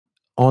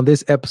On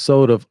this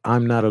episode of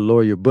I'm Not a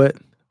Lawyer, but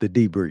the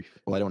debrief.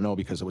 Well, I don't know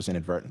because it was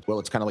inadvertent. Well,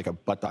 it's kind of like a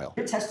butt dial.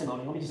 Your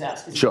testimony, let me just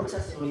ask, is Sure. your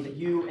testimony that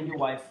you and your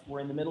wife were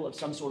in the middle of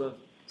some sort of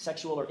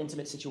sexual or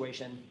intimate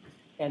situation,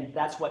 and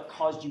that's what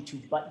caused you to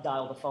butt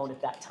dial the phone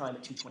at that time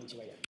at 2:22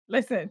 a.m.?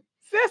 Listen,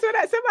 that's what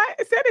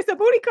somebody said. It's a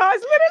booty call.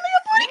 It's literally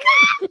a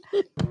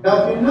booty call.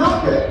 Now, if you're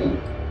not ready,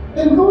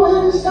 then go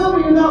ahead and tell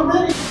me you're not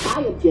ready.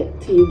 I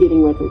object to you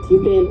getting records.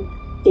 You've been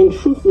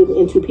intrusive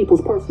into people's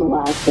personal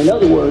lives. In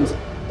other words,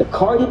 the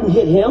car didn't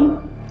hit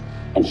him,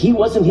 and he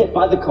wasn't hit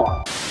by the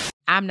car.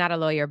 I'm not a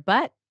lawyer,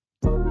 but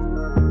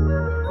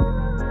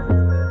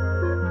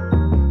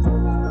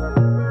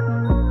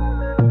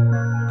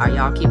are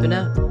y'all keeping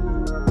up?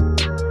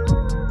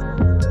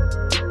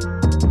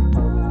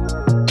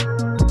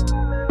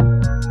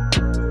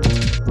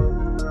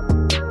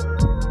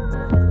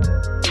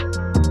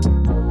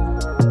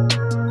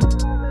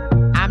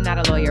 I'm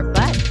not a lawyer,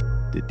 but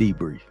The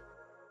debrief.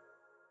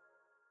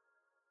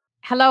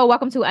 hello,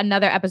 welcome to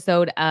another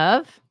episode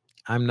of.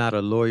 I'm not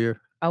a lawyer.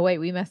 Oh wait,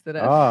 we messed it Oh,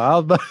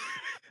 up.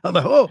 I was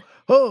like,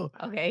 oh.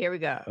 Okay, here we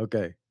go.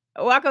 Okay,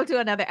 Welcome to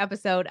another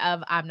episode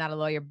of I'm not a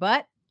lawyer,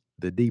 but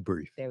the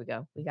debrief. there we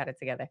go. We got it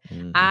together.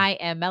 Mhm. I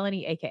am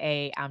Melanie,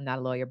 aka I'm not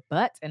a lawyer,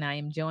 but, and I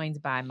am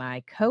joined by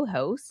my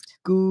co-host.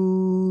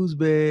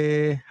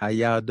 Gooseby. How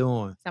y'all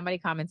doing? Somebody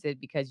commented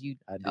because you.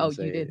 I didn't Oh,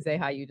 say you didn't it. say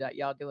how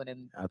y'all doing,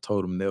 and I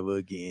told him never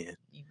again.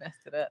 you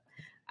messed it up.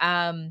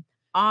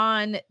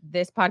 On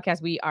this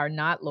podcast, we are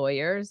not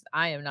lawyers.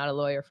 I am not a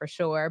lawyer for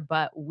sure,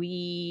 but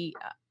we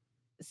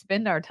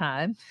spend our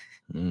time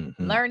Mhm.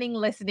 learning,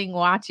 listening,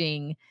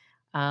 watching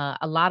a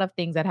lot of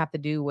things that have to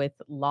do with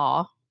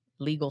law,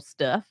 legal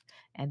stuff.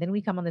 And then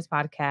we come on this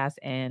podcast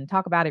and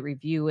talk about it,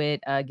 review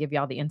it, give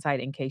y'all the insight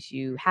in case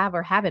you have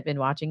or haven't been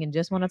watching and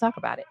just want to talk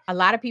about it. A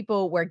lot of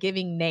people were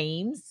giving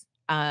names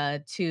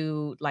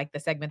to like the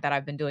segment that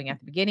I've been doing at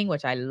the beginning,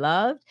 which I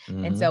loved.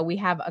 And Mhm. so we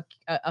have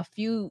a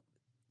few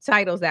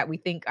titles that we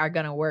think are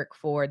going to work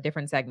for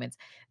different segments.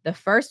 The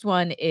first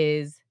one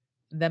is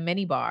the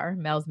mini bar,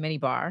 Mel's mini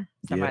bar.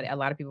 A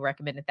lot of people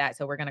recommended that.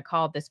 So we're going to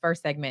call this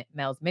first segment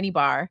Mel's mini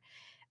bar.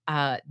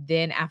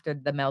 Then after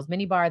the Mel's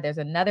mini bar, there's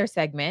another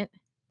segment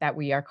that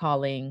we are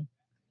calling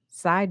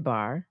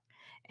sidebar.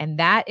 And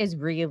that is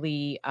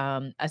really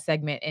a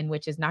segment in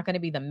which is not going to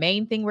be the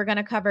main thing we're going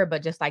to cover,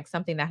 but just like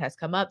something that has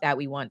come up that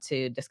we want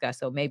to discuss.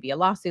 So maybe a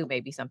lawsuit,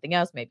 maybe something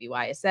else, maybe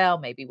YSL,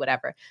 maybe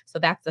whatever. So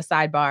that's the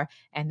sidebar.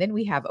 And then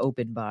we have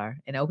open bar.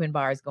 And open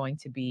bar is going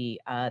to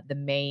be the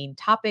main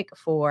topic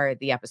for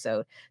the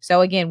episode. So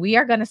again, we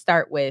are going to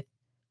start with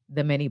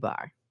the mini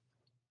bar.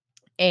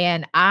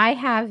 And I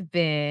have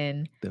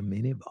been, The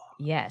mini bar.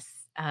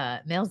 yes,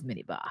 Mel's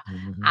mini bar.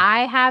 Mhm.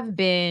 I have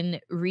been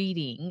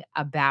reading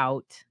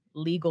about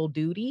legal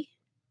duty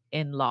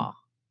in law.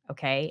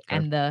 Okay. Okay.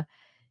 And the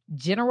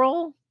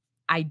general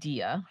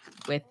idea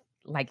with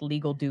like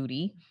legal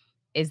duty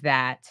is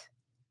that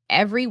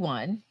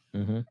everyone,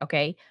 Mhm.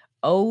 okay,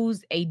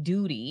 owes a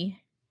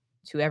duty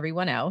to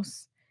everyone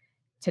else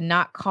to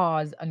not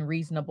cause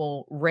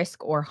unreasonable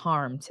risk or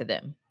harm to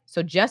them.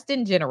 So just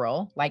in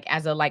general, like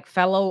as a like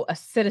fellow a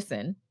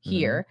citizen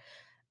here,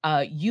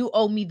 you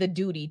owe me the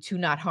duty to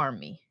not harm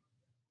me.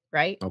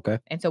 Right. Okay.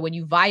 And so when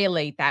you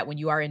violate that, when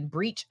you are in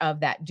breach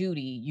of that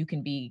duty, you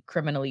can be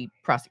criminally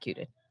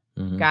prosecuted.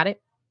 Mhm. Got it?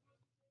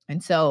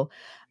 And so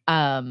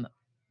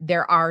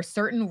there are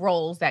certain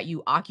roles that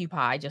you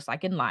occupy, just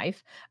like in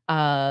life,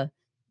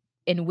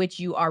 in which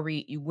you are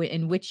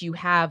in which you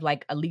have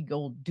like a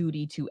legal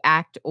duty to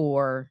act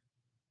or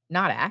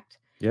not act.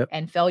 Yep.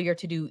 And failure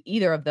to do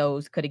either of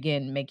those could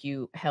again make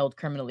you held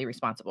criminally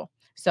responsible.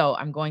 So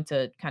I'm going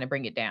to kind of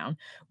bring it down,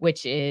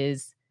 which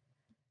is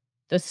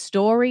the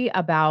story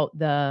about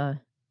the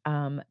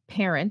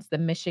parents, the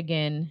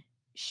Michigan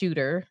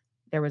shooter.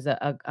 There was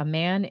a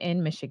man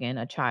in Michigan,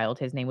 a child.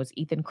 His name was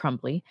Ethan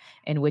Crumbley,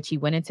 in which he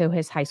went into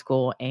his high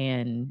school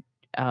and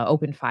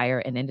opened fire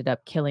and ended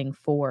up killing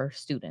 4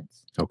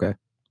 students. Okay.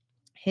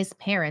 His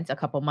parents, a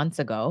couple months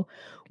ago,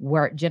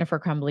 were Jennifer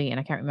Crumbley, and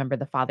I can't remember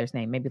the father's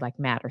name, maybe like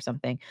Matt or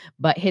something.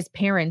 But his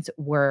parents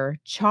were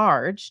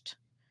charged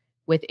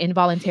with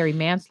involuntary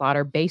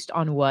manslaughter based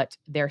on what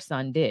their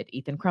son did,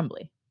 Ethan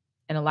Crumbley.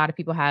 And a lot of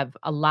people have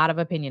a lot of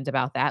opinions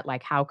about that.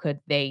 Like, how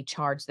could they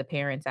charge the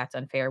parents? That's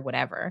unfair,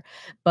 whatever.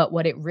 But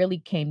what it really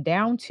came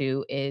down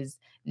to is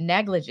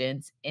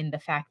negligence in the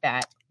fact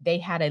that they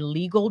had a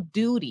legal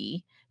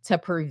duty to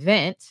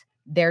prevent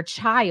their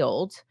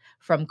child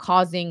from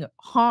causing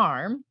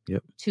harm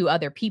Yep. to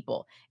other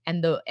people.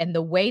 And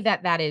the way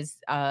that that is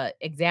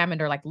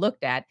examined or like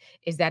looked at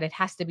is that it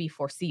has to be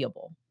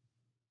foreseeable.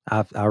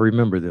 I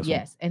remember this one.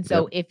 Yes. And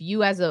so Yep. if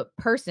you as a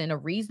person, a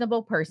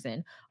reasonable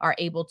person, are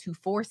able to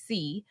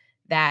foresee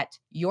that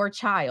your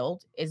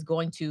child is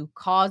going to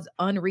cause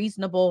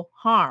unreasonable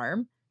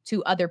harm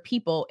to other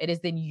people, it is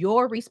then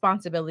your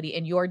responsibility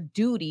and your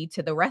duty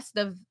to the rest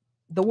of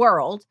the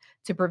world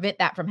to prevent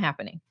that from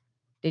happening.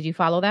 Did you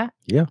follow that?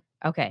 Yeah.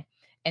 Okay.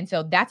 And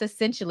so that's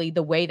essentially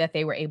the way that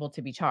they were able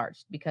to be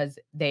charged, because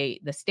the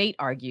state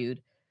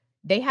argued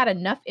They had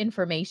enough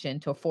information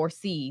to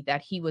foresee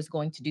that he was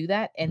going to do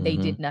that, and they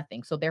Mhm. did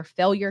nothing. So their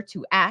failure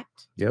to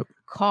act Yep.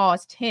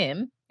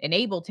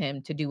 enabled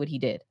him to do what he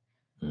did.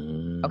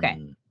 Okay.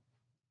 Mm.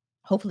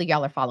 Hopefully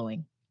y'all are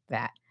following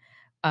that.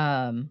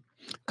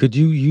 Could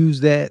you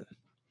use that?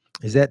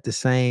 Is that the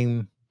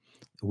same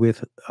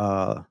with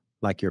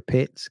like your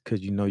pets?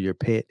 Because you know your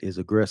pet is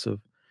aggressive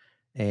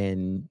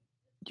and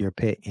your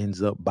pet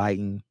ends up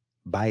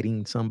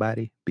biting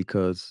somebody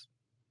because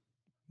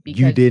you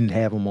Because didn't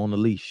have them on the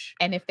leash.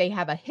 and if they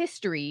have a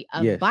history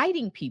of Yes.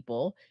 biting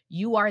people,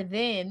 you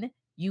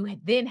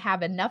then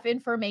have enough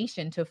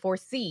information to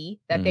foresee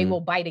that they Mhm.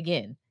 will bite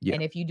again. Yeah.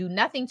 And if you do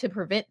nothing to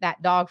prevent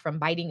that dog from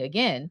biting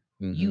again,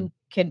 Mhm. you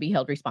can be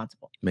held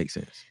responsible. Makes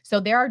sense. So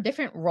there are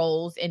different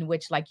roles in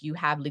which like you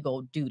have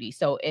legal duty.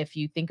 So if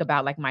you think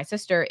about like my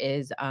sister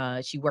is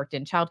she worked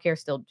in childcare,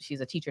 still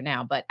she's a teacher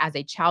now, but as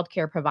a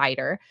childcare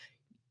providers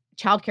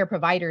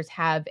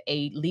have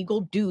a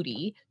legal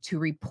duty to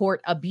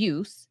report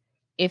abuse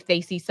if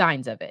they see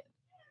signs of it.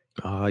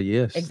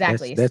 Yes.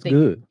 Exactly. That's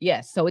good.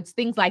 Yes. So it's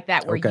things like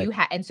that where Okay.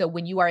 and so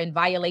when you are in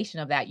violation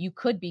of that, you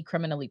could be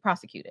criminally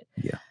prosecuted.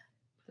 Yeah.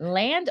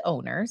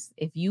 Landowners,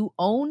 if you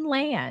own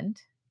land,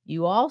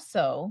 you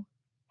also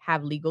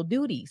have legal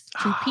duties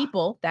to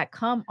people that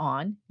come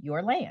on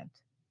your land.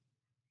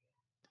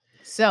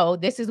 So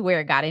this is where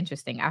it got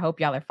interesting. I hope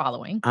y'all are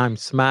following. I'm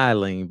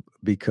smiling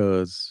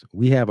because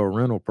we have a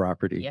rental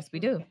property. Yes, we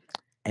do.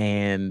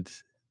 And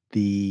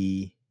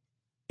the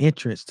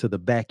entrance to the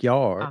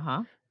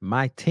backyard,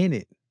 my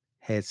tenant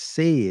has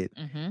said,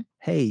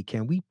 hey,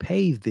 can we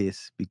pave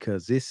this?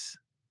 Because it's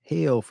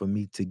hell for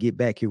me to get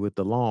back here with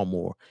the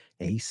lawnmower.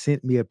 And he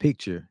sent me a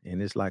picture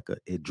and it's like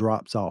it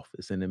drops off.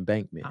 It's an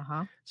embankment.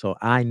 So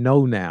I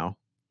know now.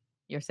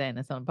 You're saying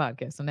this on a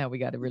podcast, so now we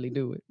got to really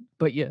do it.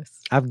 But yes,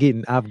 I've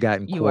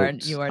gotten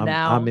quotes. You are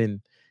now I'm in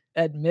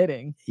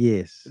admitting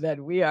yes that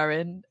we are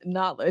in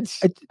knowledge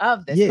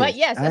of this. Yes, but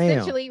yes, I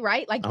essentially,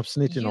 right? Like I'm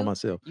snitching on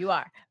myself. You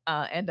are,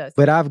 and us.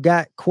 But I've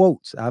got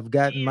quotes. I've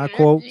gotten my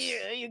quotes.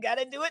 You got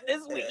to do it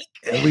this week.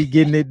 And we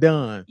getting it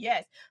done.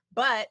 Yes,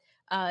 but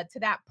to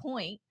that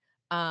point,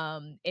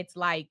 it's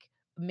like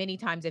many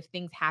times if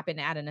things happen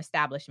at an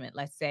establishment,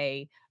 let's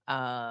say,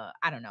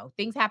 I don't know,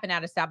 things happen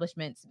at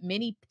establishments.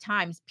 Many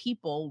times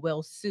people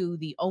will sue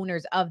the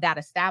owners of that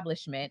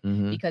establishment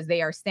because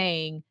they are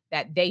saying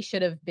that they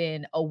should have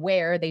been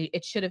aware,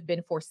 it should have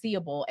been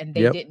foreseeable, and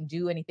they didn't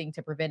do anything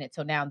to prevent it.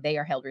 So now they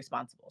are held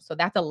responsible. So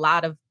that's a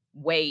lot of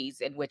ways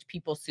in which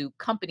people sue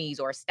companies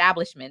or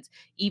establishments,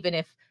 even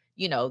if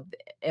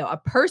a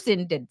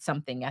person did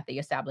something at the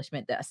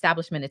establishment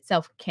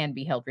itself can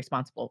be held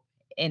responsible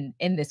in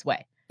this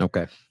way.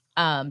 Okay.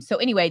 So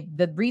anyway,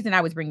 the reason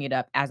I was bringing it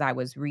up as I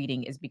was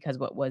reading is because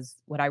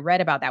what I read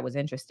about that was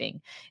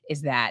interesting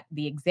is that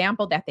the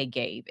example that they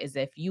gave is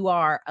if you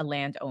are a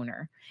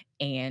landowner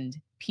and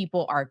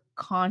people are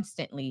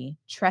constantly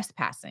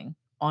trespassing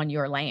on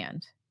your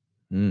land,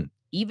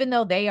 even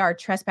though they are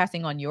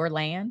trespassing on your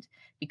land,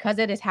 because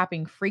it is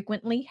happening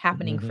frequently,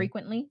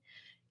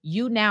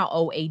 you now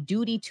owe a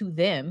duty to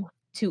them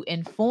to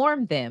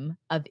inform them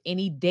of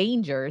any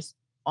dangers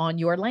on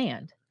your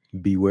land.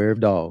 Beware of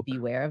dog.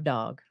 Beware of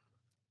dog.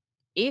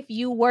 If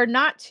you were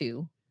not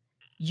to,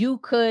 you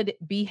could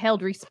be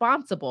held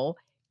responsible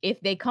if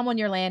they come on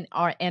your land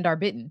and are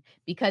bitten,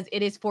 because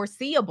it is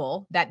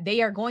foreseeable that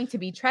they are going to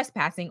be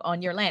trespassing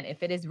on your land.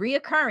 If it is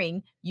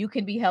reoccurring, you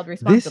can be held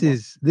responsible.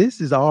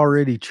 This is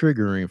already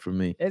triggering for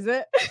me. Is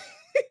it?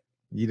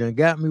 You done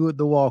got me with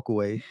the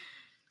walkaway.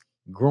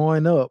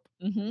 Growing up,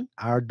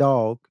 our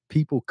dog,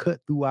 people cut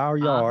through our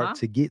yard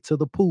to get to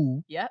the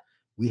pool. Yep.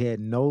 We had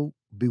no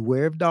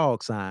beware of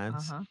dog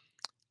signs.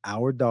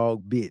 Our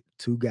dog bit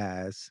two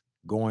guys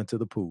going to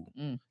the pool.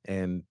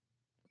 And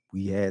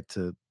we had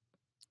to,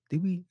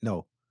 did we?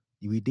 No,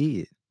 we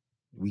did.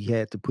 We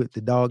had to put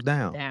the dog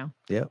down.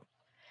 Yep.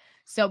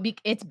 So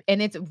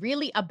it's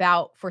really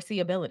about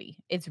foreseeability.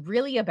 It's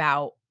really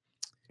about,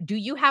 do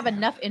you have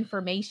enough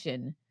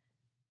information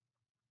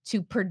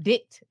to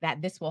predict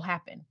that this will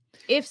happen?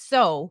 If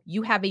so,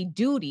 you have a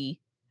duty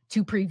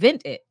to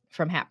prevent it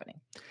from happening.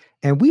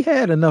 And we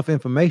had enough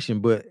information,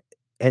 but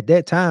at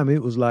that time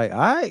it was like, all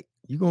right,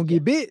 you're going to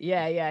get bit.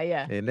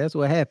 Yeah. And that's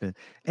what happened.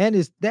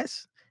 And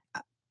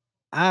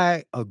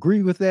I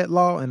agree with that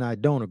law and I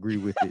don't agree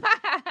with it.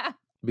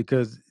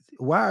 Because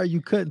why are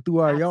you cutting through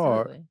our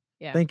yard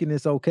thinking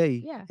it's okay?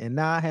 Yeah. And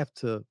now I have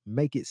to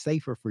make it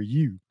safer for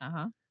you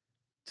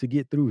to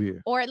get through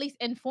here. Or at least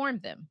inform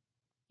them.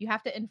 You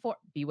have to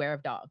beware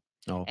of dog.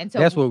 Oh, and so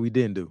that's what we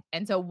didn't do.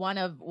 And so one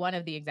of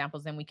the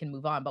examples, then we can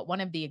move on. But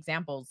one of the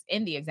examples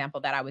in the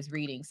example that I was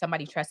reading,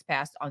 somebody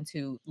trespassed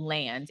onto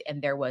land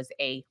and there was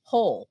a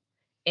hole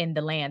in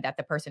the land that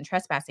the person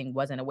trespassing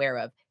wasn't aware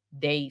of.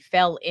 They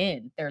fell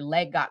in, their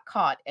leg got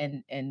caught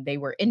and they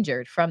were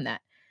injured from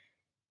that.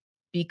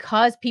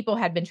 Because people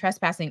had been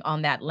trespassing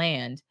on that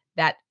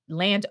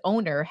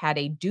landowner had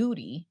a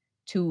duty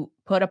to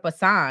put up a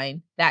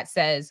sign that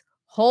says,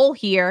 hole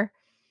here,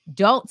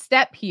 don't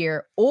step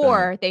here,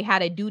 or they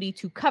had a duty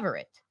to cover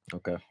it.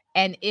 Okay.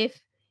 And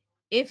if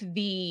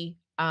the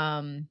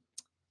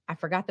I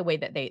forgot the way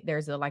that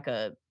there's like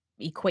a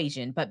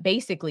equation, but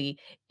basically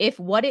if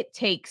what it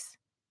takes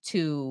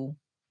to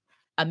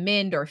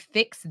amend or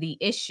fix the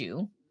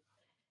issue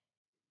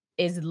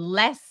is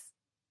less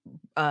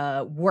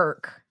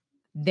work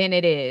than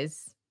it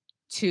is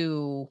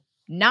to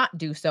not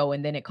do so,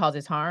 and then it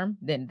causes harm,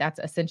 then that's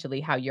essentially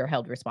how you're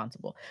held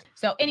responsible.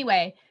 So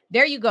anyway,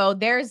 there you go.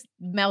 There's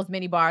Mel's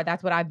Mini Bar.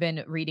 That's what I've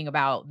been reading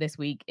about this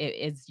week. It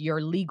is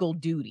your legal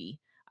duty.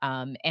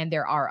 And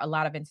there are a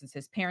lot of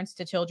instances, parents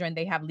to children,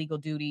 they have legal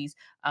duties.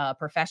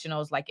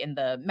 Professionals like in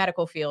the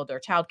medical field or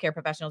childcare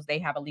professionals, they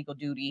have a legal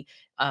duty.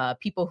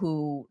 People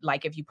who,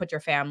 like if you put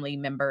your family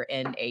member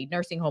in a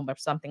nursing home or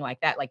something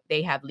like that, like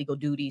they have legal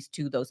duties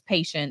to those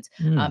patients.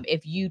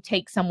 If you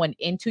take someone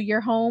into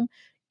your home,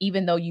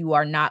 even though you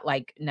are not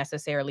like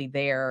necessarily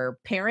their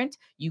parent,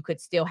 you could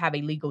still have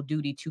a legal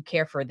duty to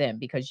care for them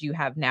because you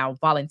have now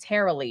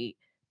voluntarily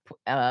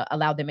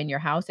allowed them in your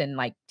house and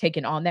like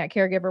taken on that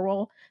caregiver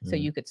role. So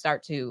you could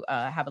start to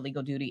have a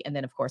legal duty, and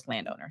then of course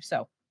landowner.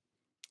 So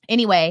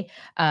anyway,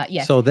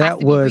 yes, so that has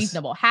to be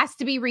reasonable. Has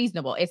to be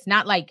reasonable. It's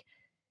not like,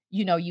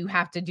 you know, you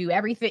have to do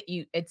everything.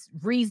 It's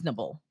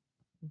reasonable.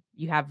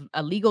 You have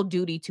a legal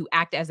duty to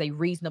act as a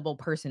reasonable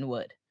person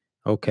would.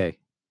 Okay.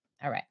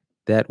 All right.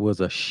 That was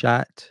a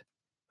shot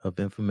of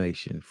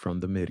information from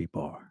the Mini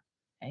Bar.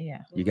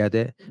 Yeah. You got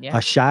that? Yeah.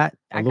 A shot?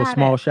 A little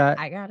small shot?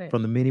 I got it.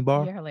 From the Mini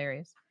Bar? You're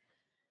hilarious.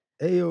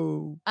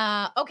 Ayo.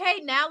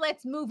 Okay, now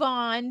let's move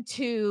on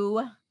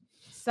to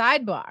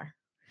sidebar.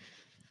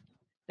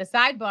 The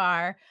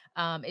sidebar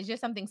is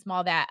just something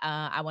small that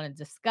I want to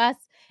discuss,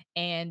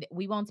 and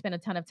we won't spend a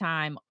ton of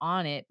time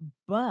on it,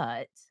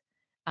 but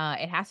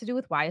it has to do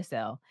with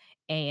YSL,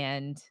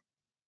 and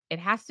it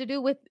has to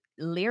do with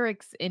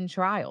lyrics in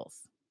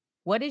trials.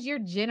 What is your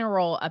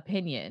general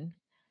opinion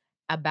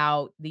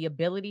about the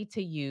ability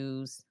to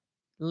use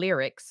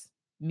lyrics,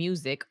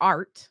 music,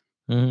 art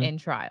in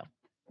trial?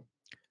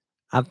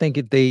 I think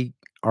if they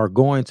are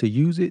going to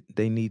use it,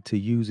 they need to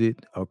use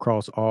it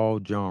across all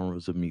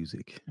genres of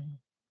music.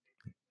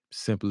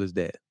 Simple as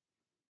that.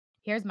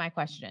 Here's my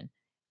question.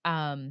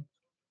 Sorry,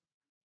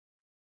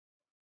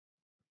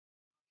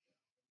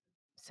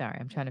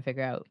 I'm trying to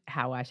figure out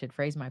how I should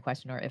phrase my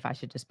question or if I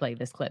should just play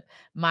this clip.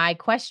 My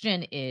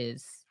question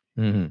is,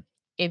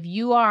 if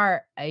you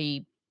are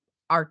a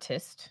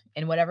artist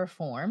in whatever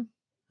form,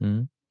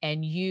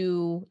 and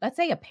you, let's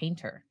say a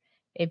painter,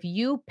 if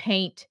you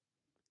paint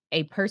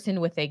a person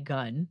with a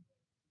gun,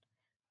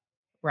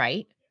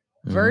 right?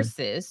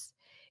 Versus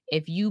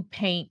if you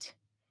paint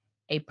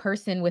a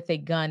person with a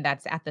gun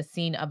that's at the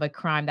scene of a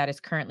crime that is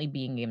currently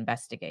being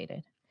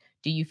investigated.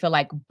 Do you feel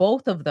like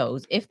both of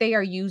those, if they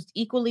are used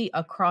equally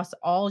across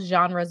all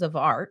genres of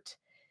art,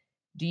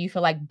 do you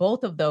feel like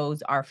both of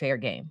those are fair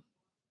game?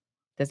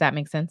 Does that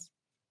make sense?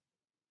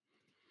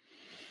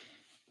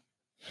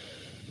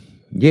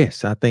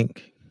 Yes, I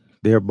think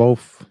they're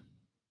both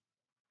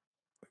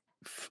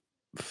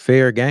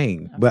fair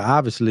game, but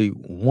obviously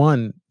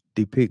one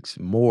depicts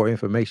more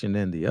information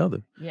than the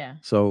other. Yeah.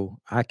 So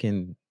I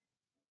can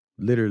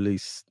literally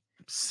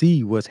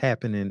see what's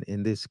happening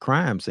in this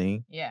crime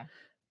scene. Yeah.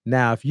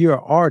 Now, if you're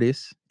an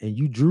artist and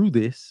you drew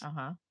this,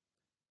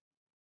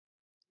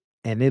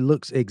 and it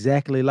looks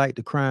exactly like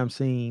the crime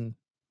scene,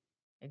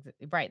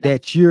 right,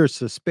 that you're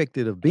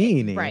suspected of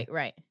being in,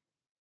 right,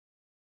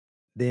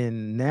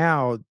 then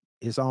now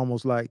it's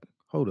almost like,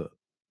 hold up,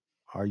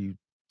 are you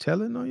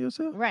telling on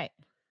yourself? Right.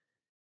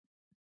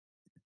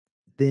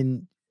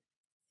 Then,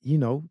 you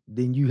know,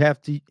 then you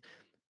have to,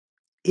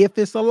 if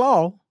it's a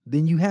law,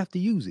 then you have to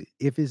use it.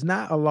 If it's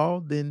not a law,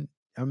 then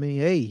I mean,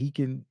 hey,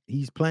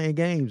 he's playing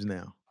games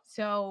now.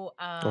 So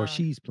or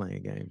she's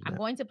playing games now. I'm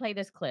going to play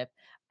this clip.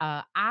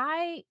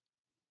 My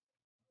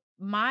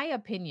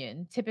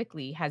opinion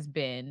typically has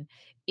been,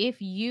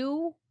 if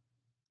you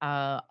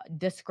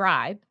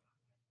describe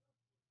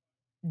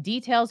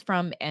details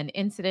from an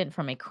incident,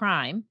 from a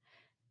crime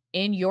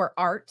in your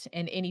art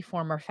in any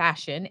form or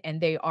fashion, and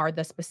they are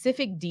the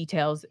specific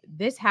details,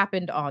 this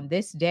happened on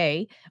this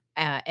day,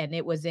 and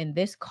it was in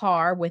this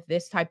car with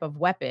this type of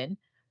weapon,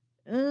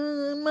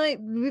 might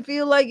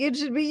feel like it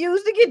should be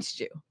used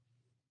against you.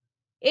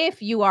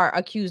 If you are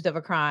accused of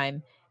a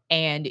crime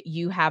and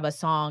you have a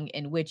song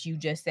in which you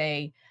just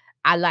say,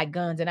 I like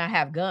guns and I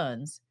have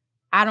guns,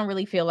 I don't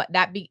really feel like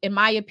that, in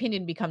my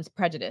opinion, becomes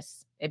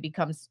prejudice. It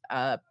becomes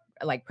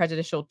like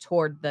prejudicial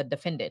toward the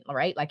defendant,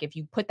 right? Like if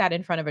you put that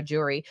in front of a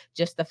jury,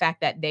 just the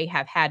fact that they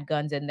have had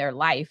guns in their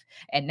life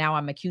and now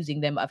I'm accusing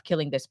them of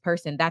killing this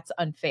person, that's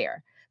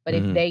unfair. But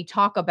if they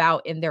talk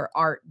about in their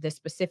art the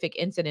specific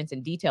incidents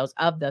and details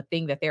of the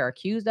thing that they're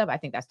accused of, I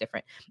think that's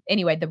different.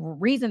 Anyway, the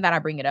reason that I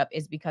bring it up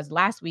is because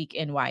last week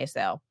in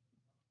YSL,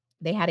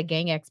 they had a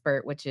gang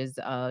expert, which is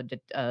a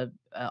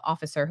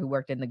officer who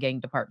worked in the gang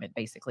department,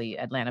 basically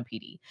Atlanta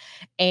PD.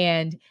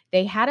 And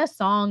they had a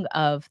song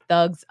of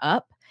Thugs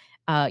Up,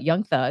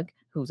 Young Thug,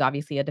 who's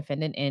obviously a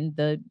defendant in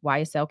the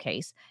YSL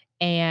case.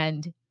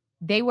 And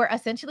they were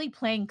essentially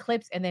playing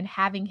clips and then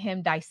having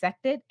him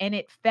dissected. And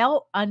it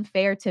felt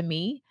unfair to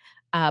me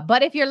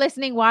But if you're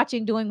listening,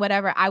 watching, doing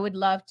whatever, I would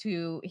love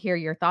to hear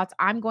your thoughts.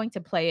 I'm going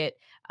to play it,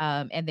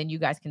 and then you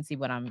guys can see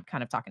what I'm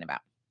kind of talking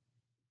about.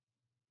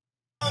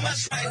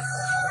 This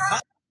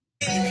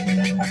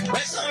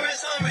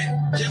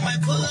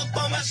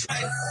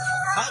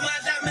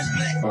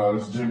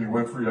is Jimmy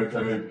Winfrey,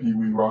 aka Pee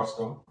Wee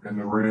Roscoe, in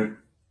the red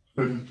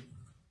hoodie.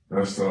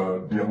 That's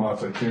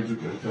Diamante Kendrick,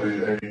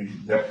 aka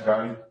Yak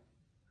Gotti.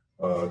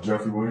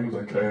 Jeffrey Williams,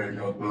 aka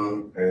Young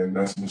Thug, and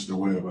that's Mr.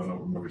 Webb. I don't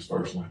remember his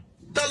first name.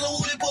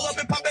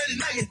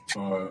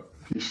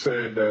 He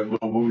said that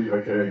Lil Woody,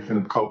 aka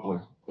Kenneth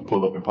Copeland, will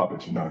pull up and pop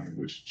at your noggin,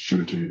 which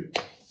shoot at your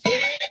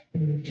head.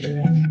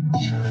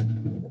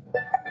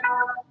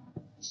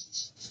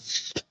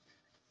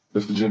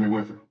 This is Jimmy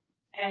Winfrey.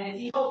 And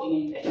is he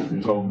holding anything?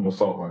 He's holding an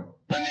assault rifle.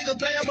 Did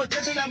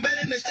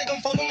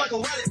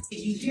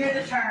you hear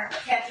the term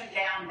catch him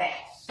down bad?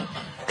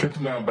 Catch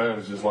him down bad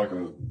is just like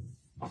a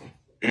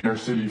inner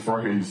city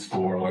phrase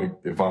for like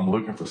if I'm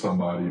looking for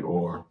somebody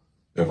or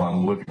if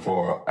I'm looking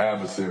for an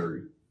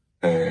adversary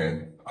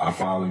and I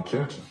finally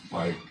catch him.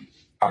 Like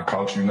I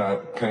caught you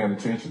not paying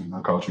attention.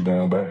 I caught you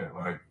down bad.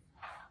 Like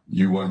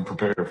you wasn't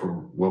prepared for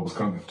what was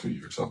coming to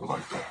you or something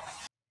like that.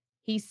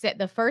 He said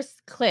the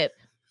first clip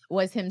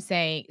was him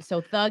saying,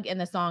 so Thug in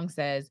the song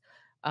says,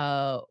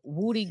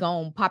 Woody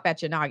gon' pop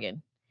at your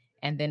noggin.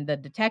 And then the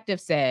detective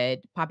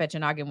said, pop at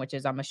your noggin, which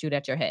is I'm gonna shoot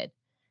at your head.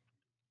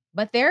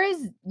 But there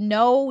is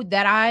no,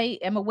 that I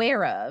am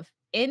aware of,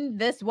 in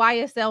this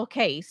YSL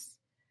case,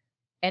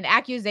 an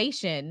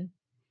accusation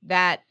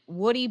that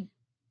Woody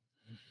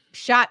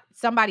shot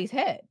somebody's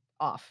head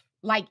off.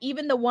 Like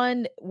even the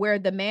one where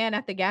the man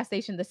at the gas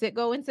station, the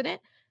Citgo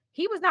incident,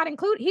 he was not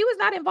included. He was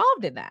not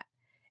involved in that.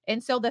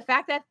 And so the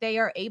fact that they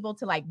are able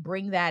to like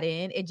bring that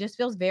in, it just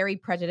feels very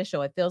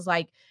prejudicial. It feels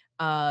like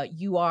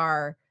you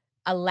are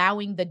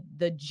allowing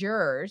the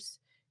jurors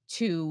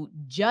to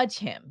judge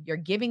him. You're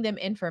giving them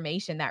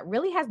information that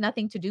really has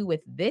nothing to do with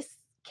this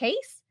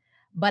case,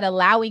 but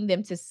allowing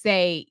them to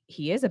say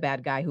he is a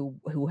bad guy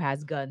who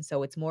has guns.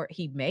 So it's more,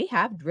 he may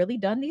have really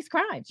done these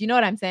crimes. You know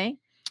what I'm saying?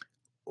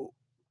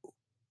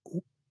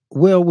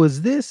 Well,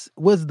 was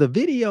the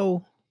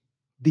video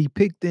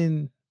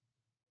depicting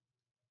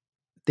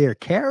their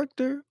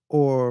character,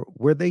 or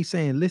were they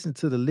saying listen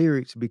to the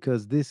lyrics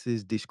because this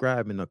is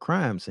describing a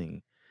crime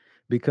scene?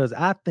 Because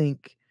I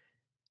think,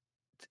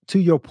 to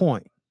your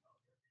point,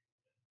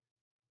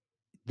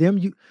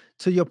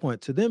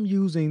 to them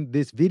using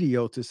this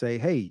video to say,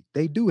 hey,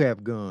 they do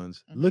have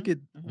guns. Look at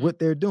what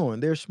they're doing.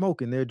 They're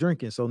smoking, they're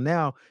drinking. So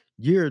now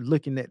you're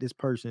looking at this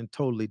person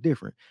totally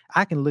different.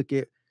 I can look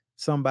at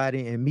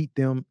somebody and meet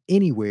them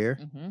anywhere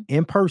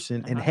in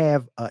person and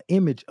have an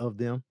image of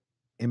them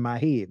in my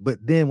head. But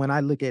then when I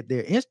look at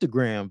their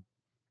Instagram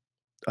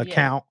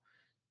account,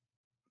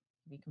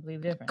 be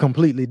completely different.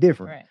 Completely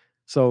different. Right.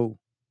 So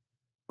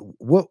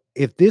what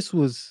if this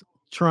was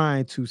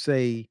trying to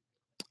say,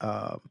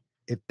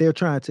 if they're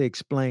trying to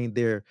explain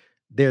their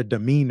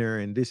demeanor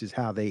and this is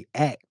how they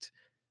act,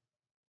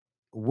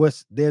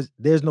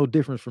 there's no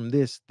difference from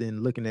this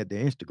than looking at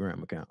their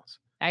Instagram accounts.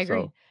 I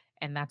agree.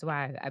 And that's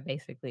why I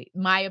basically,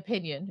 my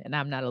opinion, and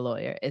I'm not a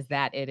lawyer, is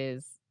that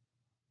it's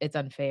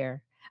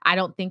unfair. I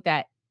don't think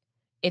that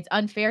it's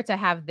unfair to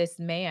have this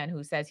man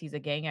who says he's a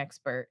gang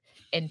expert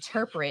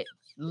interpret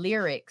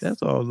lyrics.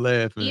 That's all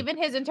laughing. Even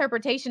his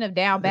interpretation of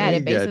down bad,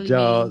 it got basically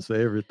jobs for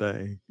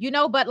everything.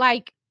 But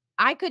like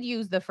I could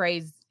use the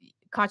phrase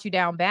caught you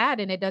down bad,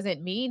 and it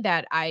doesn't mean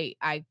that I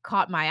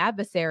caught my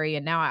adversary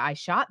and now I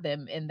shot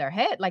them in their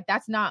head. Like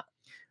that's not,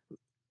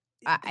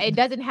 it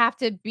doesn't have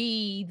to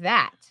be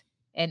that.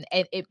 And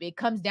it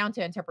comes down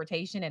to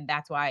interpretation. And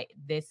that's why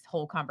this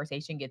whole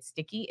conversation gets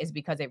sticky, is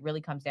because it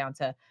really comes down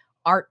to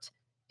art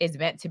is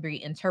meant to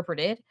be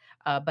interpreted,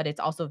 but it's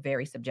also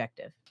very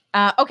subjective.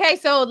 Okay,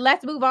 so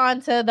let's move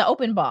on to the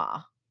open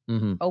bar.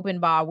 Open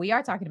bar. We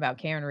are talking about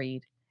Karen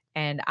Read,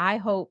 and I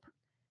hope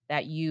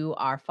that you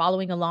are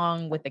following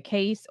along with the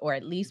case, or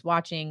at least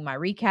watching my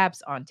recaps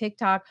on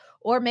TikTok,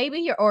 or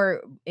maybe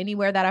or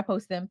anywhere that I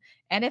post them.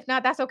 And if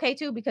not, that's okay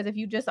too, because if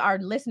you just are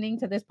listening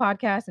to this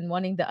podcast and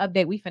wanting the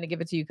update, we finna give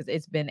it to you because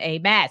it's been a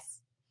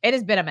mess. It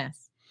has been a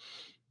mess.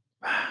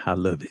 I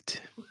love it.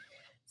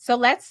 So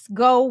let's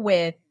go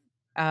with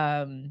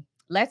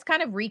let's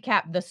kind of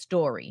recap the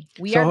story.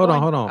 Hold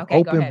on. Okay,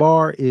 open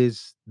bar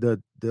is the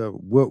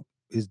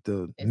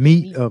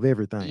meat of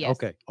everything. Yes.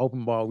 Okay,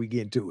 open bar, we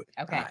get into it.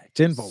 Okay, right,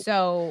 10 votes.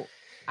 So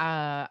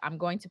I'm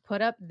going to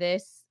put up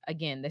this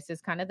again. This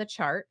is kind of the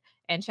chart,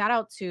 and shout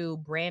out to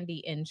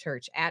Brandy in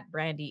Church at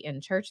Brandy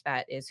in Church.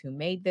 That is who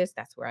made this.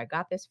 That's where I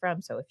got this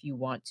from. So if you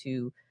want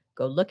to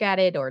go look at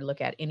it or look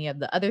at any of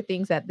the other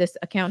things that this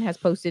account has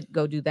posted,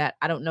 go do that.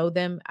 I don't know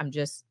them.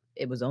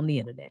 It was on the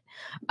internet.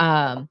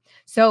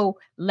 So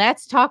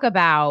let's talk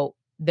about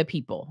the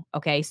people.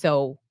 Okay.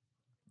 So,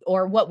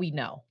 or what we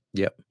know.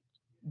 Yep.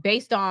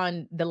 Based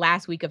on the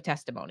last week of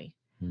testimony.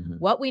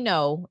 What we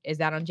know is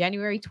that on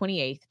January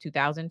 28th,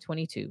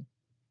 2022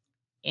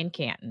 in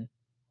Canton,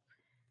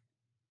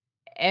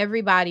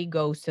 everybody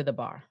goes to the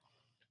bar,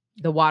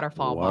 the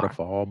Waterfall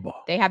Bar. Bar.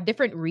 They have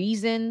different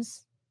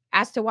reasons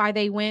as to why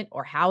they went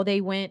or how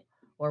they went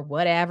or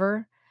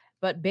whatever.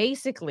 But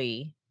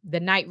basically, the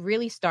night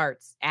really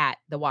starts at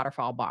the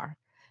Waterfall Bar.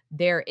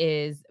 There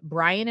is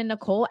Brian and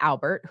Nicole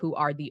Albert, who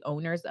are the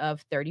owners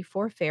of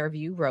 34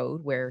 Fairview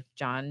Road, where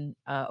John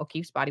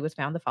O'Keefe's body was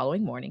found the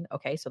following morning.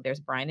 Okay, so there's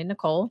Brian and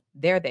Nicole.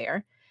 They're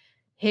there.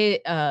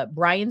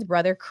 Brian's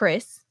brother,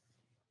 Chris,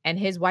 and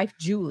his wife,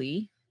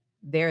 Julie,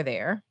 they're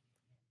there.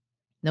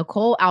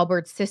 Nicole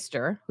Albert's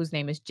sister, whose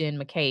name is Jen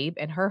McCabe,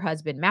 and her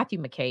husband, Matthew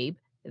McCabe,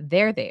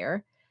 they're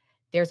there.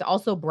 There's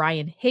also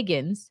Brian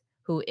Higgins,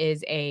 who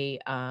is a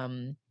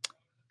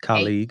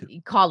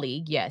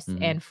colleague, yes,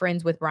 and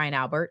friends with Brian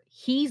Albert.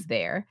 He's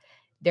there.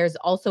 There's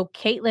also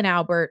Caitlin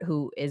Albert,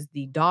 who is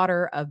the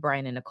daughter of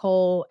Brian and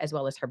Nicole, as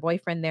well as her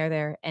boyfriend. They're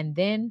there. And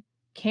then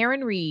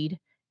Karen Reed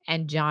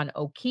and John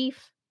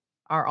O'Keefe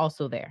are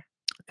also there.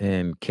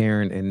 And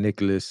Karen and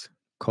Nicholas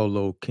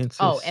Colokensis.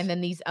 Oh, and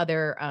then these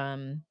other,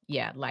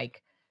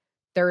 like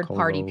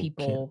third-party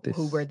people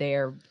who were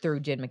there through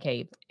Jen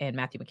McCabe and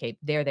Matthew McCabe.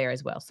 They're there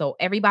as well. So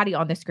everybody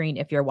on the screen,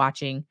 if you're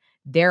watching,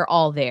 they're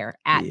all there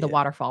at the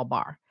Waterfall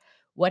Bar.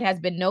 What has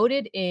been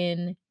noted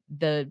in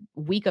the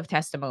week of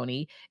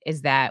testimony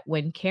is that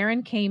when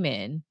Karen came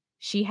in,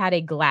 she had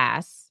a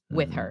glass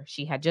with her.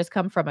 She had just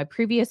come from a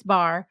previous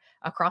bar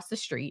across the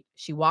street.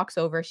 She walks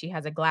over. She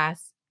has a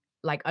glass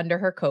like under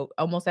her coat,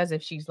 almost as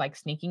if she's like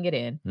sneaking it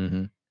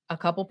in. A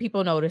couple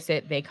people notice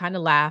it. They kind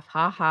of laugh.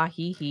 Ha ha,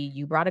 he,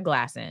 you brought a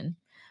glass in.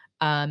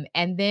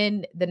 And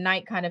then the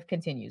night kind of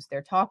continues.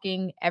 They're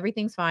talking.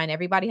 Everything's fine.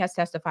 Everybody has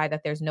testified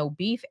that there's no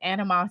beef,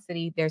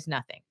 animosity. There's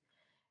nothing.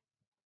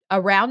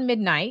 Around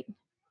midnight,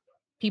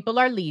 people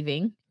are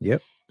leaving.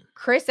 Yep.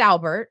 Chris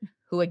Albert,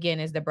 who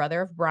again is the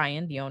brother of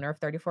Brian, the owner of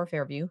 34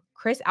 Fairview,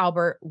 Chris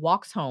Albert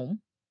walks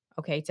home,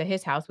 to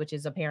his house, which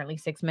is apparently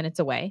 6 minutes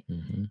away.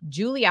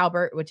 Julie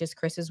Albert, which is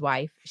Chris's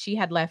wife, she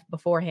had left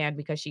beforehand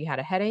because she had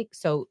a headache.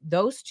 So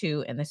those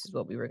two, and this is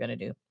what we were going to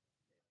do.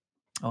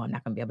 Oh, I'm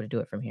not going to be able to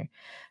do it from here.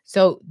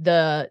 So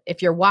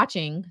if you're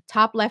watching,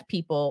 top left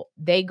people,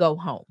 they go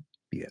home.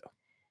 Yeah.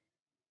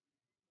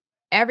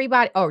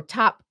 Everybody, or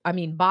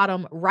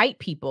bottom right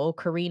people,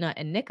 Karina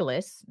and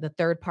Nicholas, the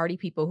third party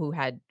people who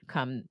had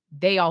come,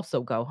 they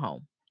also go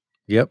home.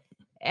 Yep.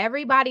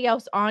 Everybody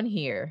else on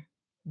here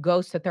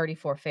goes to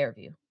 34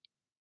 Fairview.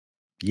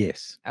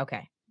 Yes.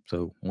 Okay.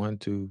 So 1,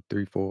 2,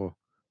 3, 4.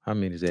 How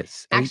many is that?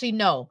 8? Actually,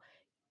 no.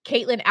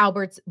 Caitlin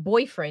Albert's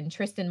boyfriend,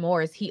 Tristan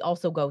Morris, he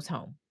also goes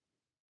home.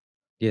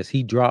 Yes,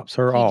 he drops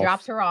her off. He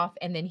drops her off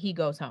and then he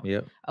goes home.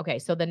 Yep. Okay,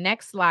 so the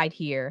next slide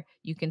here,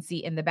 you can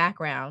see in the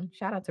background,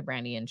 shout out to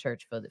Brandy and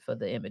Church for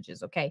the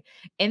images, okay?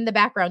 In the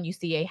background, you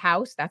see a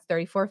house, that's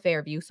 34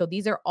 Fairview. So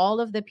these are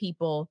all of the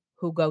people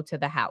who go to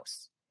the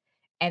house.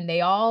 And they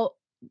all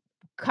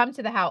come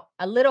to the house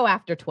a little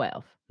after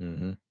 12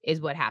 is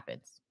what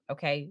happens.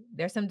 Okay.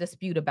 There's some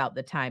dispute about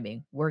the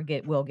timing. We'll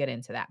get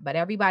into that, but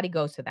everybody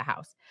goes to the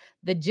house.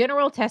 The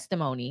general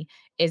testimony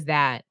is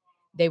that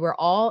they were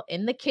all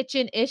in the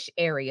kitchen-ish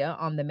area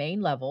on the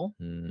main level,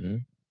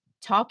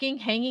 talking,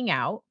 hanging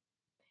out,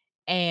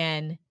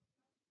 and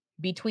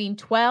between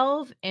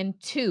 12 and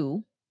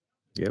 2,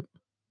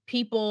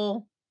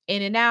 people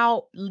in and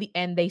out,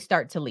 and they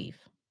start to leave.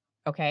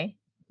 Okay.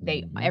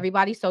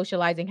 Everybody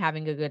socializing,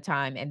 having a good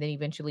time, and then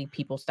eventually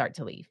people start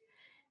to leave.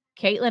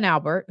 Caitlin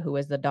Albert, who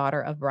is the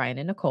daughter of Brian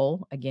and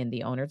Nicole, again,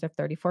 the owners of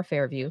 34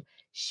 Fairview,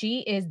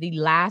 she is the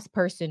last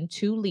person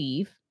to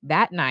leave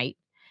that night,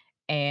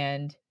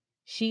 and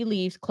she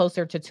leaves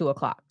closer to 2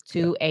 o'clock,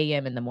 2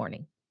 a.m. in the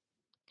morning.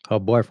 Her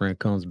boyfriend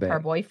comes back. Her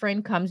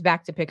boyfriend comes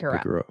back to pick her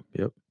up.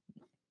 Yep.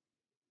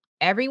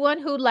 Everyone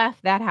who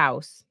left that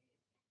house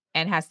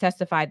and has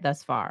testified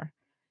thus far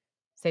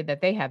say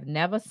that they have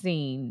never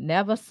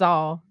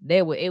saw,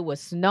 it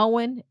was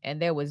snowing and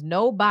there was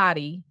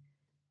nobody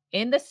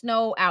in the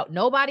snow out.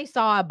 Nobody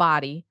saw a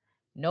body.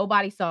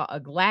 Nobody saw a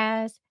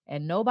glass,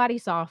 and nobody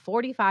saw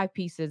 45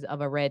 pieces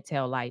of a red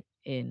tail light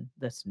in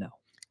the snow.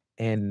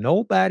 And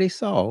nobody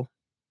saw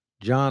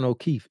John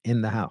O'Keefe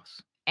in the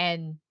house.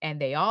 And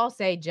they all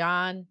say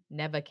John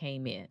never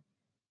came in.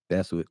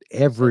 That's what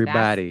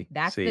everybody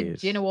that's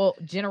says. The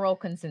general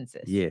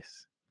consensus.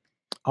 Yes.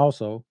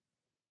 Also,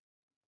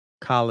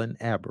 Colin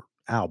Albert.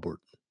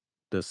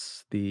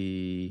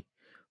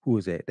 Who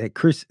is that?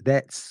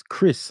 That's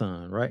Chris'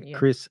 son, right? Yeah.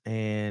 Chris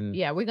and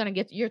we're gonna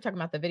you're talking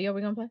about the video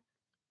we're gonna play?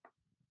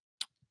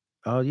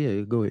 Oh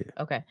yeah, go ahead.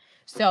 Okay.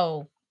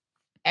 So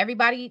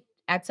everybody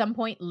at some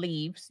point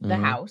leaves the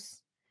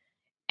house.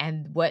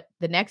 And what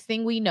the next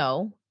thing we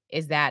know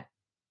is that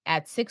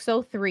at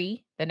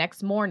 6:03 the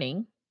next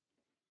morning,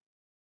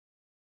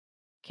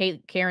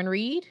 Karen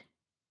Reed,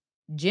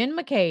 Jen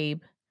McCabe,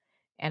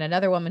 and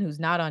another woman who's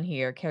not on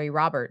here, Carrie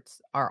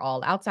Roberts, are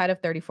all outside of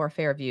 34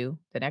 Fairview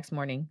the next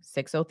morning,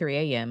 6:03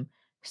 a.m.,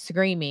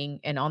 screaming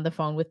and on the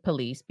phone with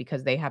police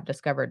because they have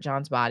discovered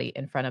John's body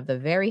in front of the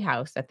very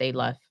house that they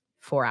left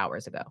 4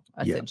 hours ago,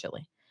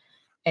 essentially.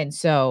 And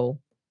so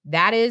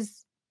that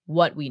is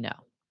what we know.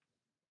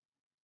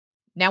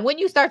 Now, when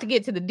you start to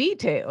get to the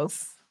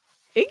details,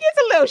 it gets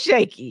a little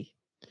shaky.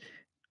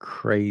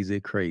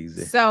 Crazy.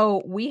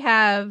 So we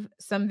have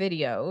some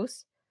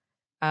videos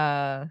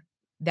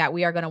that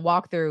we are going to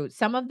walk through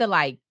some of the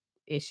like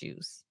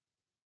issues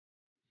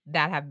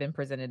that have been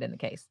presented in the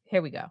case.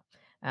 Here we go.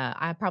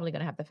 I'm probably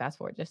going to have to fast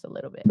forward just a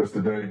little bit. Just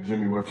today,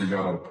 Jimmy Webster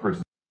got out of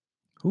prison.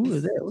 Who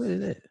is that? What is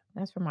that?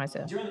 That's for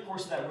myself. During the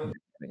course of that road,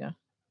 Here we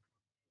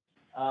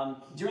go.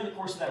 During the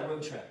course of that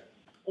road trip,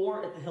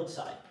 or at the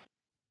hillside.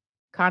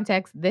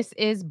 Context, this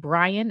is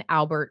Brian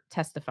Albert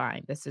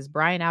testifying. This is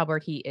Brian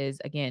Albert. He is,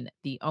 again,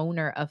 the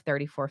owner of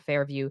 34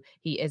 Fairview.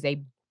 He is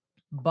a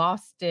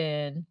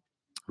Boston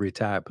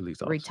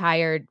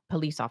Retired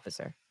police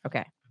officer.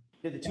 Okay.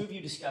 Did the two of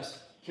you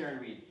discuss Karen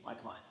Reed, my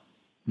client?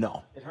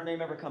 No. Did her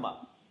name ever come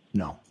up?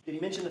 No. Did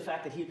he mention the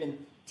fact that he'd been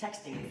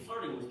texting and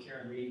flirting with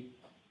Karen Reed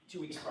 2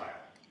 weeks prior?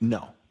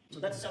 No. So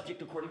that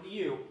subject, according to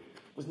you,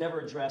 was never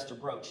addressed or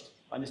broached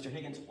by Mr.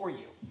 Higgins or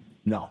you?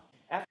 No.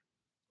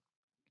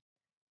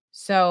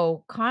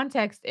 So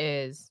context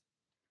is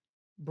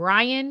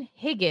Brian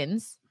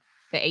Higgins,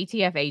 the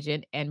ATF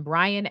agent, and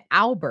Brian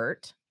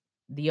Albert,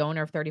 the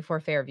owner of 34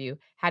 Fairview,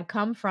 had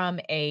come from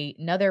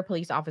another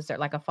police officer,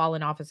 like a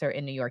fallen officer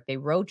in New York. They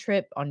road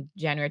trip on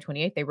January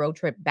 28th. They road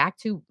trip back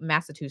to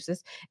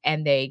Massachusetts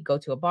and they go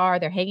to a bar.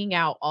 They're hanging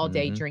out all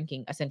day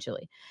drinking,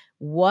 essentially.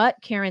 What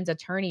Karen's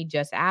attorney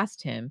just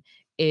asked him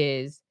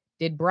is,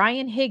 did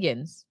Brian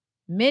Higgins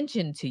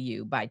mention to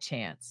you by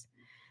chance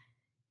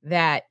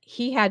that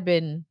he had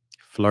been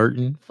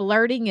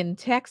flirting and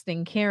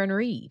texting Karen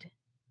Reed?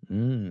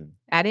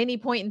 At any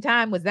point in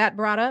time, was that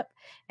brought up?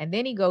 And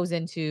then he goes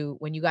into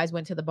when you guys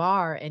went to the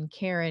bar and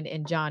Karen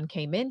and John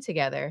came in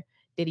together.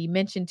 Did he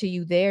mention to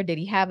you there? Did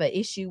he have an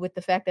issue with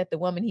the fact that the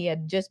woman he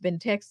had just been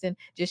texting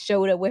just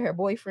showed up with her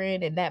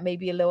boyfriend and that may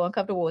be a little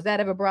uncomfortable? Was that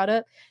ever brought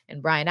up?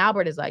 And Brian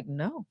Albert is like,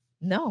 no.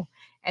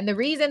 And the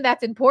reason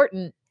that's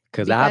important,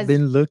 because I've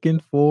been looking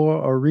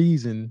for a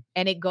reason.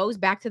 And it goes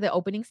back to the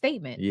opening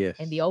statement. Yes.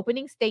 In the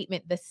opening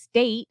statement, the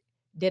state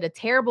did a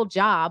terrible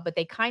job, but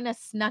they kind of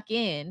snuck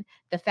in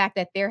the fact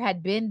that there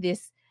had been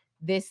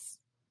this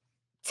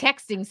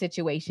texting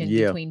situation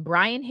between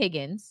Brian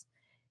Higgins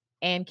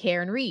and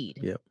Karen Reed.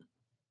 Yep.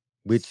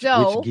 Which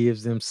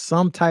gives them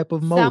some type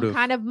of motive.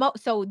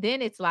 So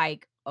then it's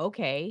like,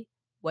 okay,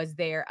 was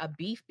there a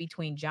beef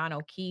between John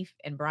O'Keefe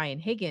and Brian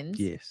Higgins?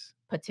 Yes.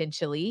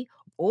 Potentially.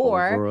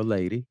 Or over a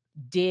lady.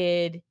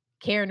 Did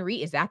Karen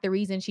Reed, is that the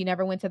reason she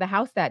never went to the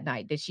house that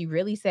night? Did she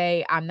really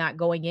say, I'm not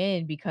going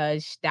in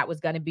because that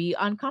was going to be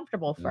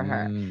uncomfortable for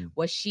her?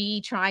 Was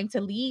she trying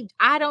to leave?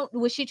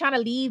 Was she trying to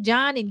leave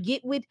John and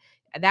get with?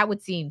 That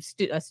would seem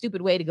a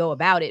stupid way to go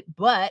about it.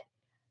 But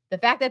the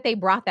fact that they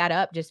brought that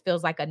up just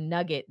feels like a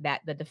nugget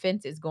that the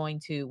defense is going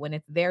to, when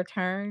it's their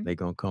turn, they're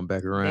going to come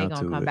back around.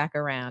 Back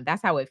around.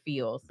 That's how it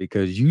feels.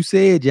 Because you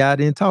said y'all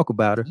didn't talk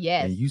about her.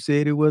 Yes. And you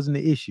said it wasn't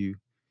an issue.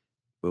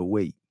 But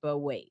wait.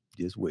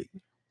 Just wait.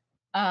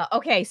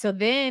 Okay, so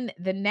then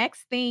the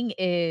next thing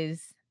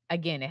is,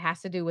 again, it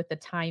has to do with the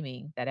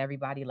timing that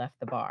everybody left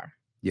the bar.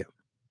 Yeah.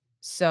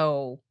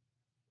 So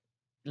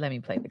let me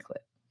play the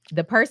clip.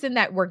 The person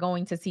that we're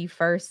going to see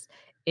first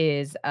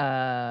is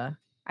I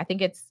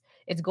think it's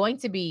going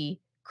to be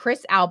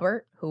Chris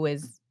Albert, who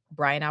is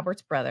Brian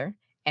Albert's brother,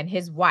 and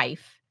his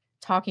wife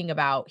talking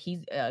about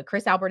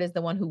Chris Albert is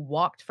the one who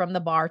walked from the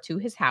bar to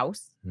his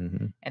house,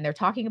 and they're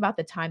talking about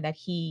the time that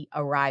he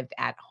arrived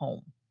at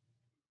home.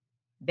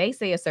 They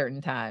say a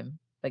certain time,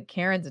 but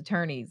Karen's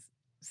attorneys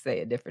say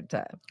a different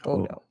time.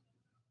 No.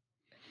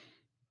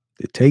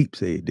 The tape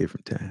say a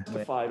different time.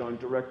 Testified on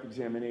direct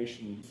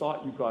examination,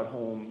 thought you got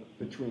home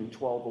between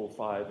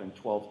 12:05 and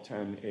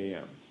 12:10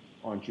 a.m.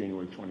 on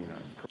January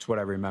 29th. That's what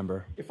I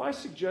remember. If I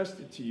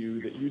suggested to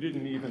you that you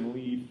didn't even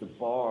leave the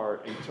bar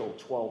until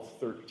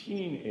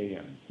 12:13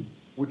 a.m.,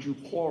 would you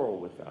quarrel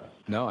with that?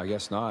 No, I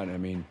guess not. I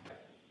mean,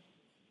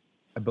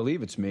 I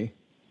believe it's me.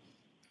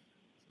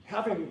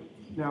 Having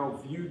now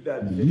viewed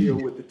that video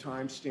with the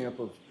timestamp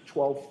of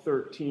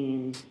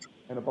 12:13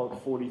 and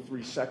about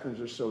 43 seconds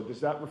or so,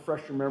 does that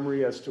refresh your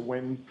memory as to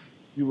when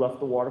you left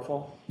the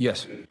waterfall?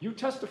 Yes. You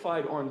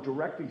testified on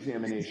direct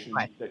examination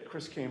that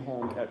Chris came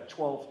home at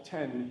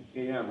 12:10